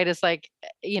wonder, right? Is like,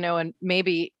 you know, and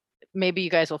maybe you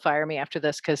guys will fire me after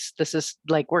this, because this is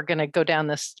like, we're going to go down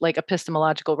this like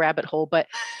epistemological rabbit hole, but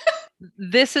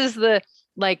this is the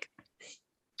like,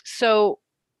 so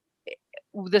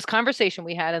this conversation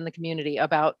we had in the community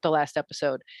about the last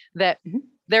episode, that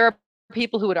there are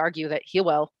people who would argue that Heal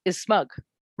Well is smug,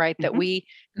 right? That we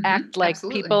act like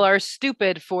people are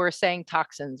stupid for saying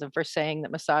toxins and for saying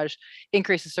that massage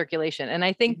increases circulation. And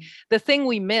I think the thing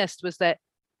we missed was that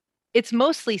it's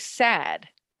mostly sad,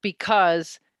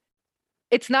 because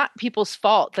it's not people's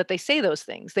fault that they say those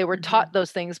things. They were taught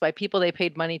those things by people they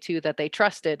paid money to, that they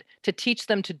trusted, to teach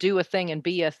them to do a thing and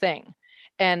be a thing.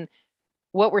 And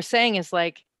what we're saying is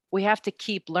like, we have to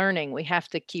keep learning. We have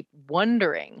to keep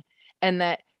wondering, and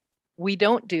that we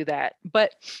don't do that.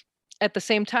 But at the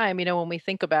same time, you know, when we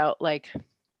think about like,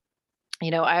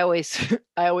 you know, I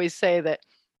always say that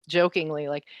jokingly,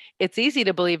 like, it's easy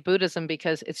to believe Buddhism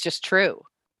because it's just true.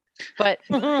 But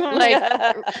like,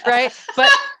 right. But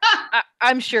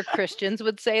I'm sure Christians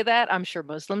would say that. I'm sure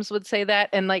Muslims would say that.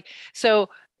 And like, so,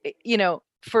 you know,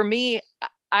 for me,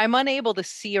 I'm unable to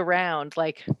see around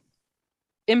like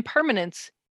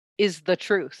impermanence is the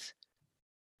truth.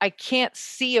 I can't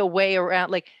see a way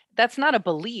around, like, that's not a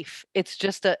belief. It's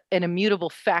just an immutable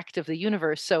fact of the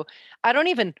universe. So I don't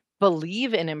even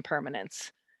believe in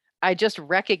impermanence. I just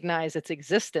recognize its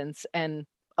existence and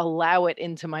allow it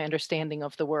into my understanding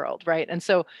of the world, right? And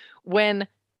so when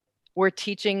we're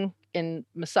teaching in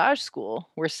massage school,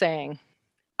 we're saying,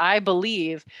 I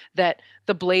believe that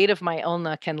the blade of my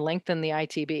ulna can lengthen the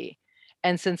ITB.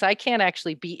 And since I can't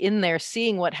actually be in there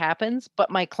seeing what happens, but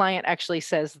my client actually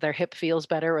says their hip feels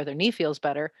better or their knee feels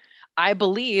better, I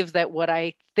believe that what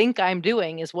I think I'm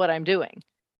doing is what I'm doing.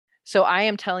 So I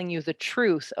am telling you the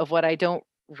truth of what I don't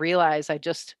realize I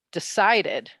just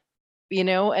decided, you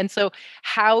know? And so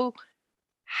how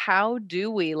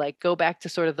do we like go back to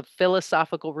sort of the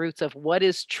philosophical roots of what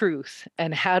is truth,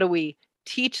 and how do we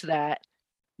teach that,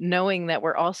 knowing that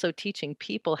we're also teaching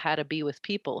people how to be with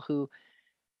people who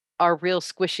are real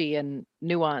squishy and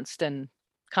nuanced and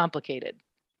complicated?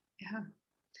 Yeah.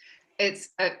 It's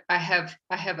I have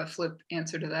a flip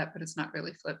answer to that, but it's not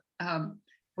really flip.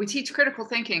 We teach critical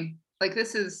thinking. Like,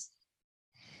 this is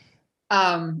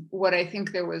what I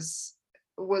think there was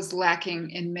lacking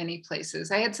in many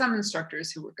places. I had some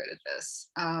instructors who were good at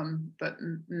this, but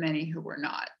many who were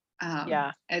not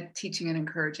at teaching and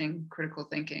encouraging critical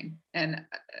thinking. And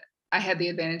I had the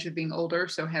advantage of being older,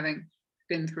 so having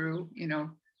been through, you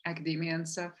know, academia and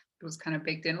stuff, it was kind of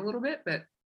baked in a little bit, but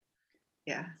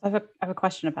yeah. I have a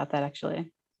question about that,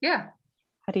 actually. Yeah.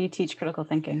 How do you teach critical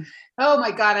thinking? Oh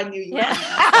my God, I knew you were going to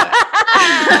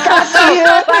ask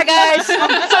that. Bye, guys. So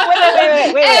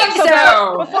wait.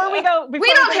 So before we go,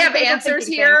 we don't have answers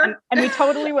here. And we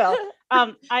totally will.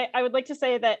 I would like to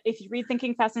say that if you read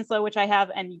Thinking Fast and Slow, which I have,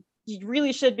 and you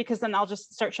really should, because then I'll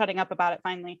just start shutting up about it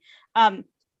finally.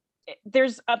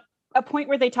 There's a point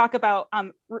where they talk about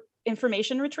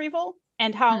information retrieval,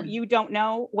 and how you don't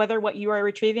know whether what you are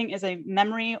retrieving is a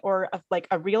memory or like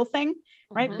a real thing,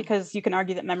 right? Because you can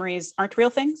argue that memories aren't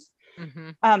real things.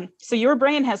 So your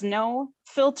brain has no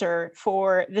filter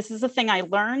for, this is a thing I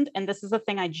learned and this is a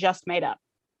thing I just made up.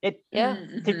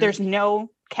 There's no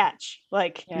catch,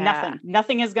 like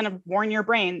nothing is going to warn your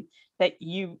brain that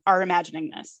you are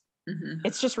imagining this.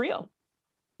 It's just real.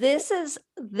 This is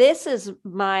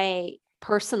my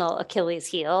personal Achilles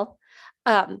heel.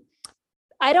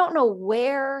 I don't know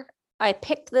where I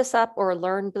picked this up or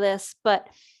learned this, but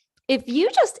if you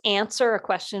just answer a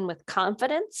question with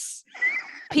confidence,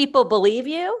 people believe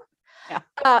you. Yeah.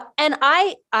 And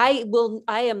I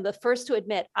am the first to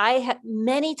admit, I have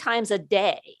many times a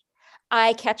day,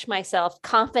 I catch myself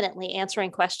confidently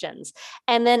answering questions.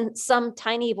 And then some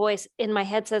tiny voice in my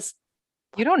head says,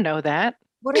 you don't know that.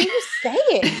 What are you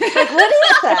saying? Like, what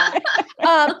is that?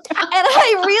 And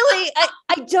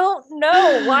I don't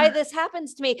know why this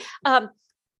happens to me.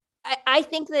 I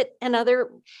think that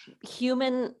another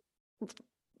human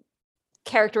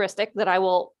characteristic that I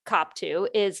will cop to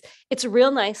is it's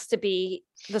real nice to be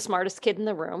the smartest kid in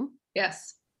the room.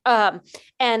 Yes.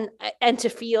 And to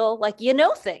feel like you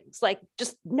know things, like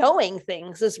just knowing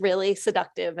things is really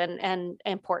seductive and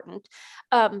important.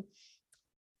 And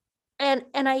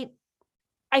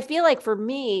I feel like for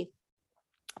me,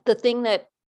 the thing that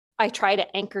I try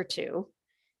to anchor to,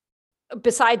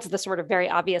 besides the sort of very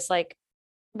obvious, like,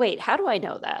 wait, how do I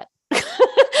know that?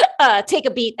 Take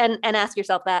a beat and ask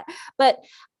yourself that. But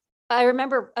I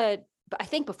remember, I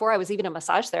think before I was even a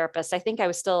massage therapist, I think I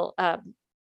was still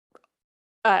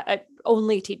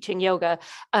only teaching yoga.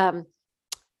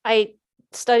 I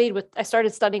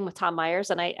started studying with Tom Myers,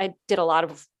 and I did a lot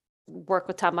of work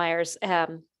with Tom Myers.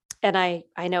 And I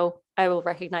know I will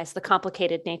recognize the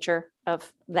complicated nature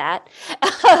of that,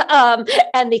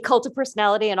 and the cult of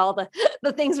personality and all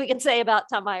the things we can say about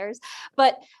Tom Myers.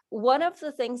 But one of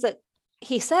the things that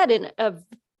he said in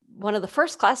one of the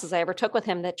first classes I ever took with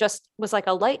him that just was like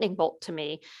a lightning bolt to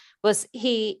me was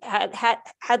he had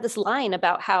this line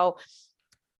about how,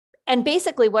 and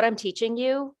basically what I'm teaching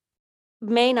you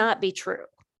may not be true.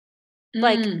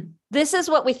 Like, this is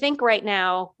what we think right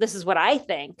now. This is what I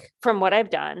think from what I've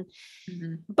done.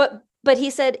 Mm-hmm. But he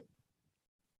said,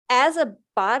 as a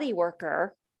body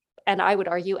worker, and I would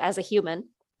argue as a human,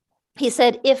 he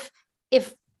said, if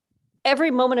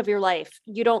every moment of your life,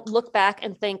 you don't look back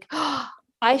and think, oh,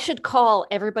 I should call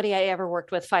everybody I ever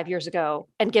worked with 5 years ago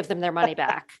and give them their money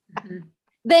back. Mm-hmm.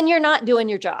 Then you're not doing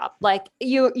your job. Like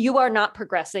you are not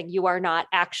progressing. You are not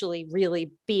actually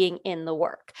really being in the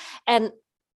work. And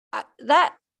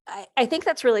I think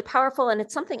that's really powerful. And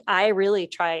it's something I really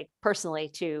try personally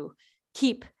to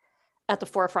keep at the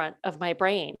forefront of my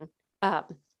brain. I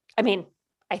mean,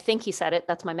 I think he said it.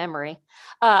 That's my memory.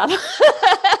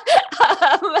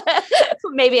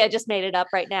 Maybe I just made it up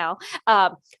right now.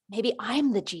 Maybe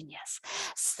I'm the genius.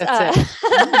 That's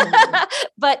it.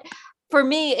 But for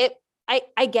me,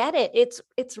 I get it.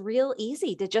 It's real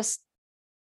easy to just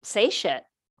say shit.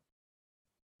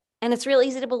 And it's real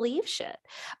easy to believe shit.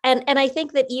 And I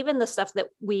think that even the stuff that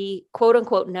we quote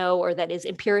unquote know, or that is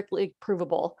empirically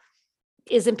provable,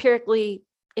 is empirically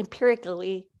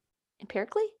mm-hmm.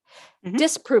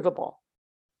 disprovable.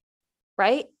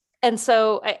 Right. And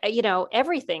so,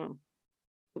 everything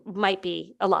might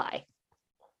be a lie.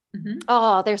 Mm-hmm.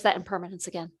 Oh, there's that impermanence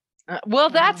again. Well,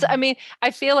 that's, I mean, I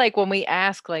feel like when we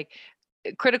ask, like,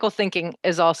 critical thinking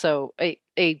is also a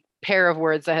pair of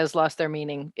words that has lost their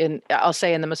meaning I'll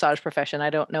say in the massage profession.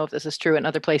 I don't know if this is true in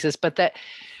other places, but that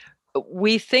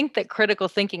we think that critical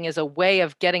thinking is a way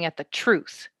of getting at the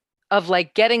truth, of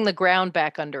like getting the ground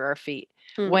back under our feet.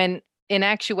 When in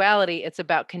actuality, it's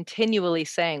about continually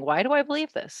saying, why do I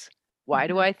believe this? Why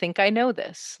do I think I know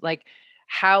this? Like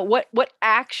what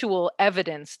actual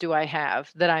evidence do I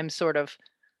have that I'm sort of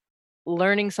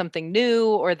learning something new,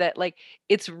 or that, like,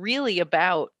 it's really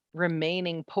about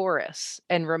remaining porous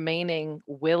and remaining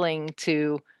willing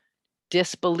to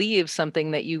disbelieve something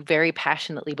that you very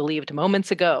passionately believed moments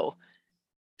ago,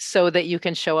 so that you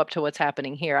can show up to what's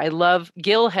happening here. I love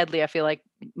Gil Headley. I feel like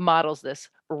models this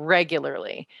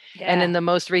regularly. Yeah. And in the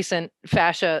most recent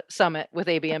fascia summit with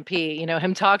ABMP,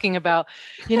 him talking about,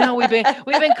 we've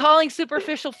been calling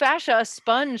superficial fascia a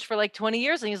sponge for like 20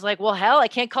 years. And he's like, well, hell, I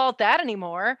can't call it that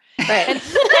anymore. Right. And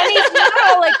he's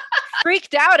now like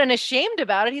freaked out and ashamed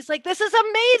about it. He's like, this is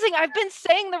amazing. I've been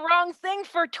saying the wrong thing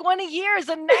for 20 years.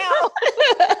 And now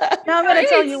I'm going to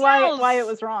tell you why it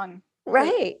was wrong.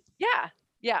 Right.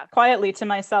 Yeah. Quietly to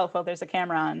myself while there's a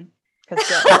camera on.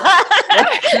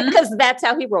 Because that's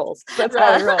how he rolls. That's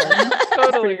how he rolls.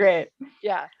 Totally great.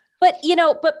 Yeah. But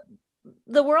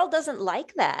the world doesn't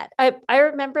like that. I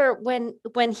remember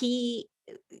when he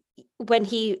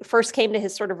first came to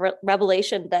his sort of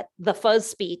revelation that the fuzz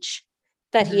speech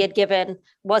that he had given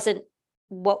wasn't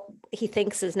what he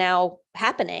thinks is now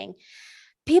happening.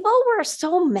 People were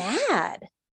so mad.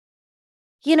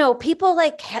 People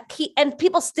and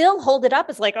people still hold it up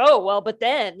as like, oh, well, but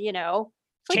then,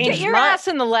 get your ass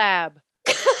in the lab.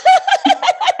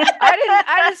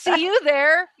 I didn't see you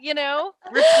there,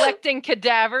 reflecting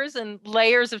cadavers and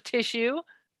layers of tissue.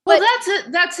 Well,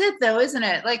 that's it though, isn't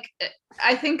it? Like,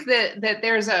 I think that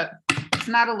there's it's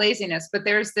not a laziness, but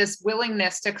there's this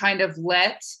willingness to kind of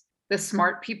let the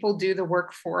smart people do the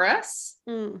work for us.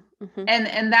 Mm-hmm.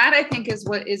 And that, I think, is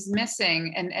what is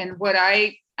missing. And what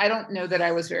I don't know that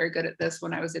I was very good at this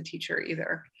when I was a teacher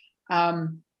either.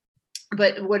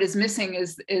 But what is missing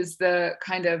is the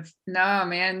kind of, nah,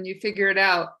 man, you figure it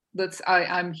out.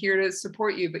 I'm here to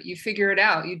support you, but you figure it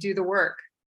out. You do the work.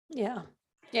 Yeah.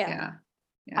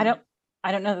 I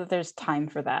don't know that there's time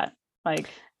for that. Like,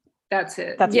 that's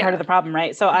it. That's part of the problem,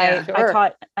 right? So I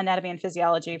taught anatomy and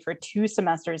physiology for 2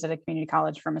 semesters at a community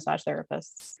college for massage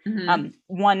therapists. Mm-hmm.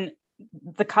 One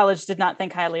the college did not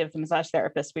think highly of the massage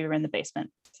therapist. We were in the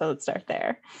basement. So let's start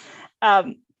there.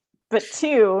 But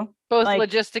two, both like,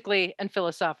 logistically and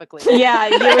philosophically. Yeah,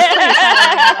 you were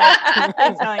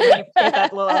telling me you hit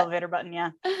that little elevator button.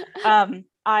 Yeah.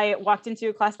 I walked into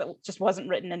a class that just wasn't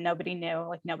written and nobody knew,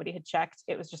 like nobody had checked.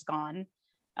 It was just gone.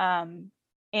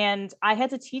 And I had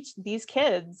to teach these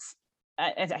kids,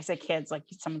 I say kids, like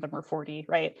some of them were 40,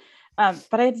 right?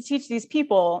 But I had to teach these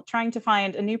people trying to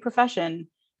find a new profession,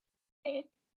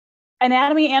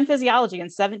 anatomy and physiology in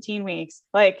 17 weeks.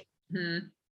 Like,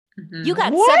 you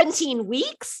got What? 17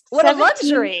 weeks? What 17 a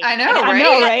luxury. I know, I right?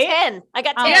 know, I right? got 10. I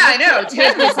got 10. Yeah, I know.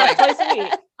 10 was like, Twice a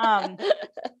week.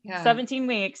 yeah. 17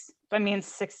 weeks, I mean,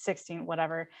 16,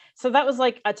 whatever. So that was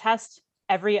like a test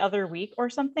every other week or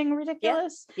something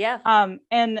ridiculous. Yeah.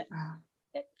 And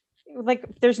Wow. like,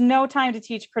 there's no time to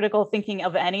teach critical thinking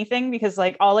of anything because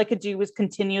like all I could do was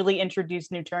continually introduce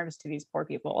new terms to these poor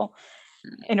people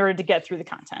in order to get through the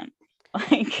content.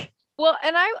 Like, Well,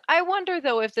 and I wonder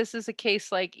though if this is a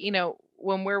case like, you know,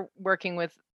 when we're working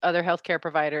with other healthcare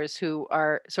providers who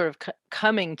are sort of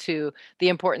coming to the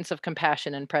importance of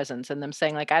compassion and presence and them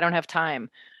saying like, I don't have time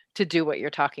to do what you're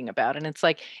talking about. And it's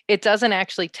like, it doesn't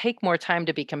actually take more time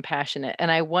to be compassionate.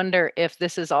 And I wonder if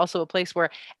this is also a place where,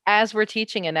 as we're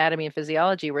teaching anatomy and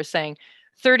physiology, we're saying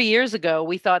 30 years ago,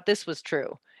 we thought this was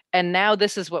true. And now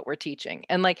this is what we're teaching.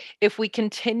 And like, if we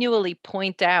continually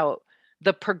point out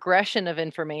the progression of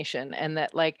information and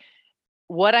that like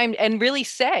and really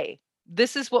say,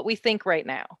 this is what we think right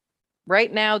now.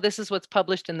 Right now, this is what's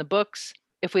published in the books.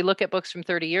 If we look at books from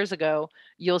 30 years ago,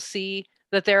 you'll see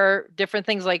that there are different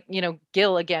things like, you know,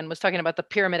 Gil again was talking about the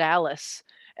pyramidalis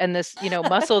and this, you know,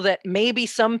 muscle that maybe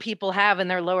some people have in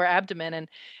their lower abdomen. And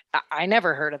I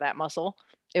never heard of that muscle.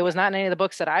 It was not in any of the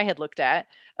books that I had looked at.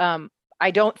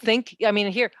 I don't think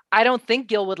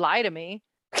Gil would lie to me,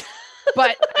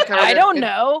 but I don't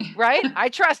know, right? I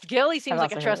trust Gil. He seems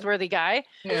like a trustworthy guy.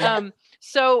 Yeah.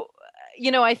 So,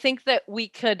 you know, I think that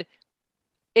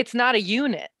it's not a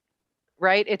unit,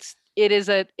 right? It is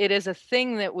a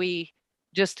thing that we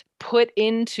just put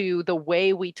into the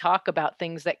way we talk about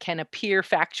things that can appear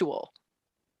factual.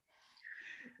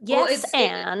 Yes, Well,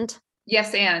 and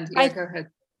yes, and yeah, go ahead.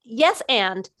 yes,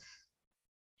 and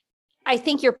I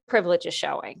think your privilege is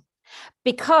showing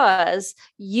because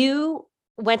you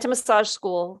went to massage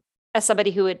school as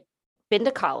somebody who had been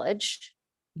to college,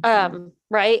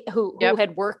 right? Who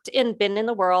had worked been in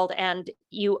the world, and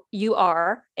you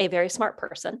are a very smart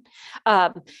person,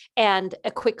 and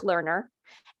a quick learner,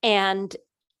 and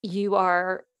you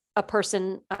are a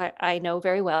person I know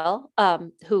very well,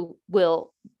 who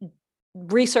will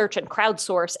research and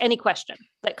crowdsource any question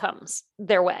that comes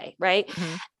their way, right?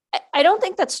 Mm-hmm. I don't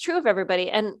think that's true of everybody.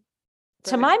 And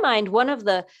to my mind, one of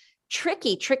the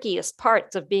trickiest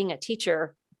parts of being a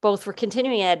teacher, both for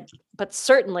continuing ed, but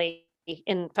certainly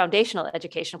in foundational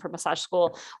education for massage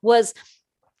school, was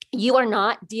you are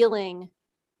not dealing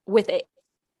with it.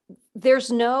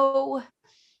 There's no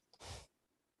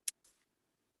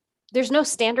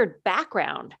standard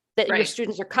background that your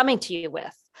students are coming to you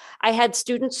with. I had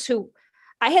students who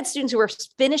were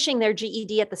finishing their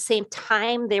GED at the same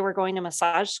time they were going to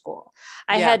massage school.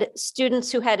 I had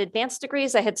students who had advanced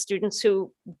degrees. I had students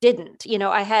who didn't. You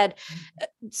know, I had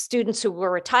students who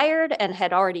were retired and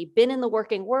had already been in the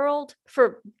working world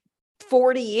for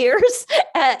 40 years.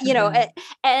 You know,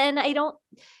 and I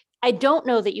don't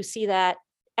know that you see that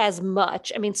as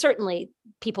much. I mean, certainly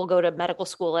people go to medical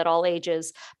school at all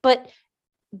ages, but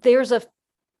there's a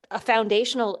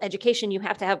foundational education you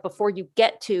have to have before you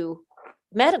get to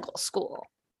medical school,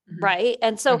 right?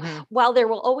 And so while there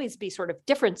will always be sort of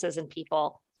differences in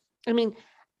people, I mean,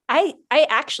 I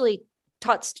actually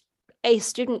taught a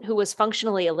student who was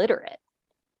functionally illiterate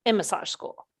in massage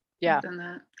school. Yeah.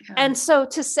 And so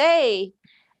to say,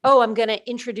 oh, I'm going to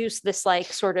introduce this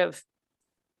like sort of,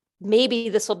 maybe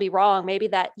this will be wrong, maybe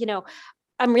that, you know,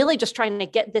 I'm really just trying to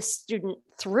get this student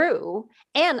through.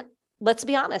 And let's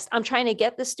be honest, I'm trying to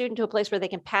get this student to a place where they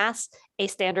can pass a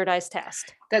standardized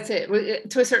test. That's it.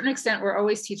 To a certain extent, we're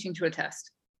always teaching to a test.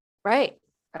 Right.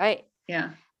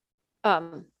 Yeah.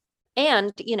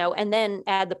 And, you know, and then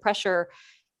add the pressure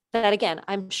that, again,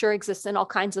 I'm sure exists in all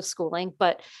kinds of schooling,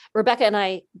 but Rebecca and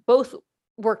I both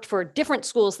worked for different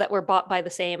schools that were bought by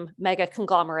the same mega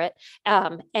conglomerate,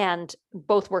 and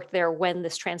both worked there when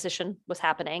this transition was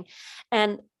happening.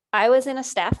 And I was in a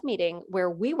staff meeting where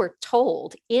we were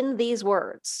told in these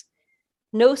words,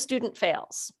 no student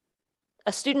fails.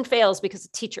 A student fails because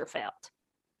a teacher failed.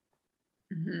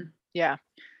 Yeah.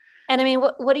 And I mean,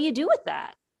 what do you do with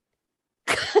that?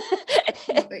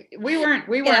 We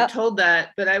weren't told that,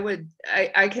 but I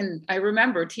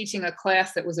remember teaching a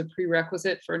class that was a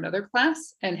prerequisite for another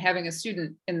class and having a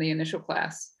student in the initial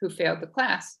class who failed the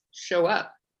class show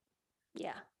up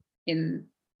in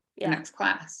the next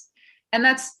class. And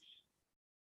that's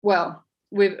a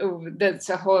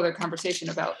whole other conversation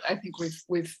about, I think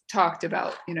we've talked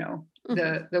about,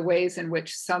 the ways in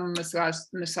which some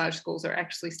massage schools are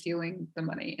actually stealing the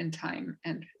money and time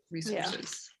and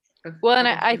resources. Well, and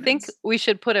I think we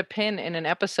should put a pin in an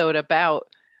episode about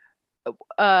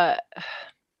how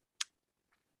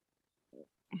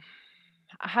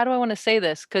do I want to say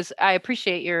this? Because I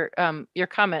appreciate your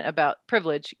comment about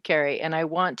privilege, Carrie, and I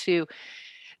want to.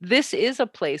 This is a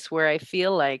place where I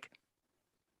feel like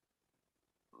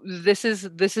this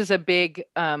is a big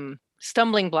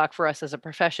stumbling block for us as a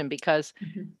profession, because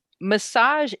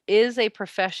massage is a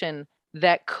profession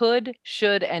that could,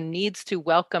 should, and needs to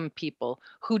welcome people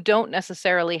who don't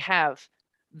necessarily have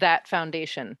that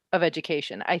foundation of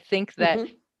education. I think that,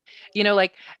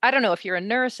 like, I don't know if you're a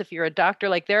nurse, if you're a doctor,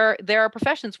 like there are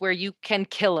professions where you can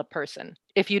kill a person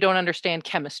if you don't understand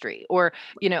chemistry or,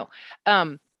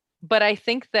 but I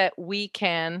think that we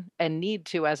can and need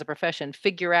to, as a profession,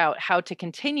 figure out how to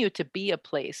continue to be a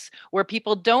place where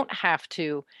people don't have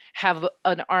to have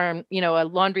a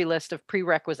laundry list of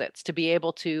prerequisites to be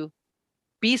able to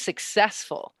be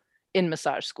successful in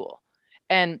massage school.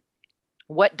 And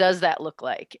what does that look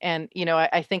like? And,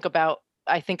 I think about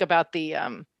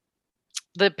the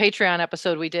Patreon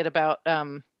episode we did about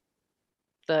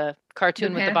the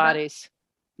cartoon with the bodies.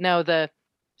 No, the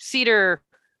cedar.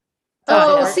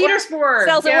 Cedar sport.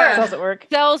 Cells at work.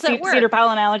 Cedar pile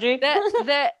analogy.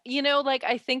 That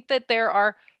I think that there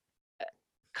are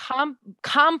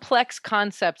complex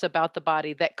concepts about the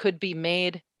body that could be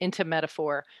made into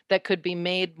metaphor, that could be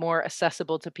made more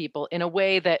accessible to people in a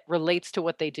way that relates to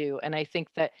what they do. And I think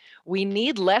that we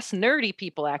need less nerdy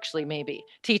people actually maybe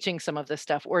teaching some of this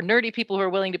stuff, or nerdy people who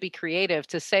are willing to be creative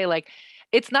to say, like,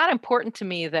 it's not important to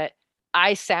me that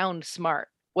I sound smart.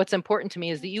 What's important to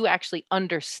me is that you actually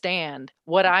understand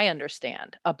what I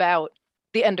understand about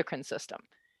the endocrine system.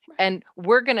 And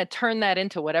we're going to turn that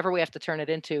into whatever we have to turn it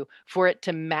into for it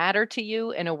to matter to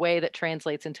you in a way that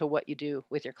translates into what you do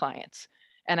with your clients.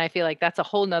 And I feel like that's a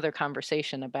whole nother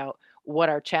conversation about what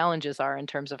our challenges are in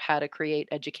terms of how to create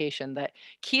education that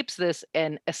keeps this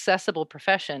an accessible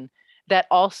profession that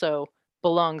also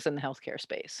belongs in the healthcare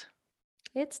space.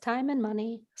 It's time and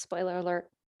money. Spoiler alert.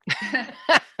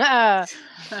 Time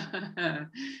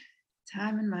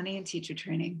and money and teacher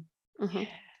training.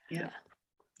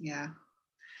 Yeah.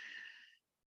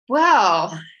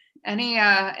 Well, any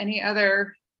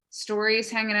other stories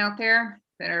hanging out there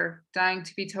that are dying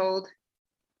to be told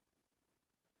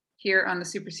here on the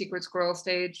Super Secret Squirrel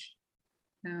stage?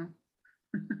 No.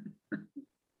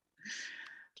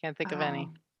 Can't think of any.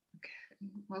 Okay.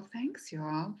 Well, thanks you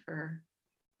all for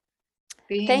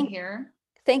being here.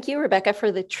 Thank you, Rebecca,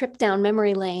 for the trip down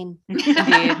memory lane. Indeed.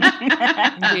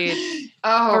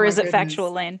 Oh, or is it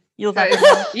factual lane? You'll never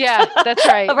know. Yeah, that's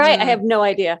right. Oh, right. I have no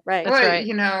idea. Right. Well, right.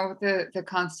 The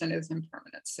constant is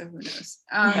impermanent, so who knows?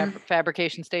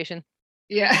 Fabrication station.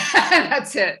 Yeah,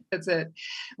 that's it.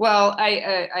 Well,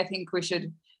 I think we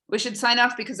should sign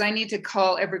off because I need to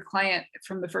call every client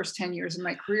from the first 10 years of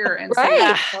my career and say,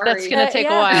 sorry. That's going to take a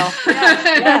while.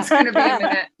 That's going to be a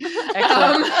minute.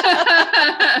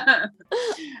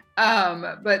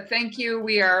 But thank you.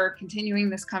 We are continuing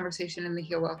this conversation in the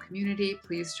Heal Well community.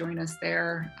 Please join us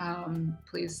there.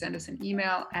 Please send us an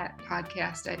email at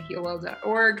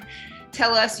podcast@healwell.org.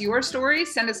 Tell us your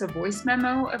stories. Send us a voice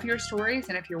memo of your stories.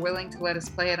 And if you're willing to let us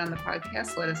play it on the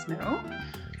podcast, let us know.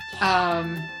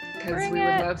 Because we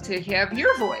would love to have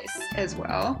your voice as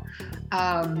well.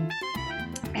 And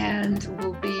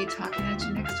we'll be talking at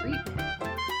you next week.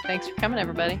 Thanks for coming,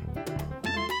 everybody.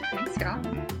 Thanks, y'all.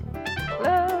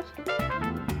 Love.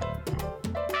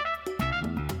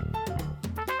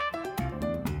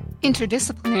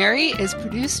 Interdisciplinary is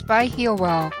produced by Heal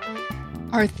Well.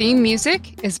 Our theme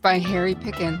music is by Harry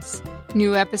Pickens.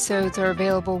 New episodes are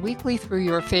available weekly through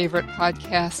your favorite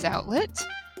podcast outlet.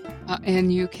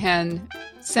 And you can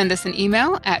send us an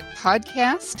email at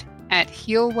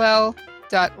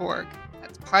podcast@healwell.org.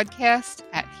 That's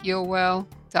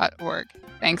podcast@healwell.org.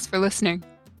 Thanks for listening.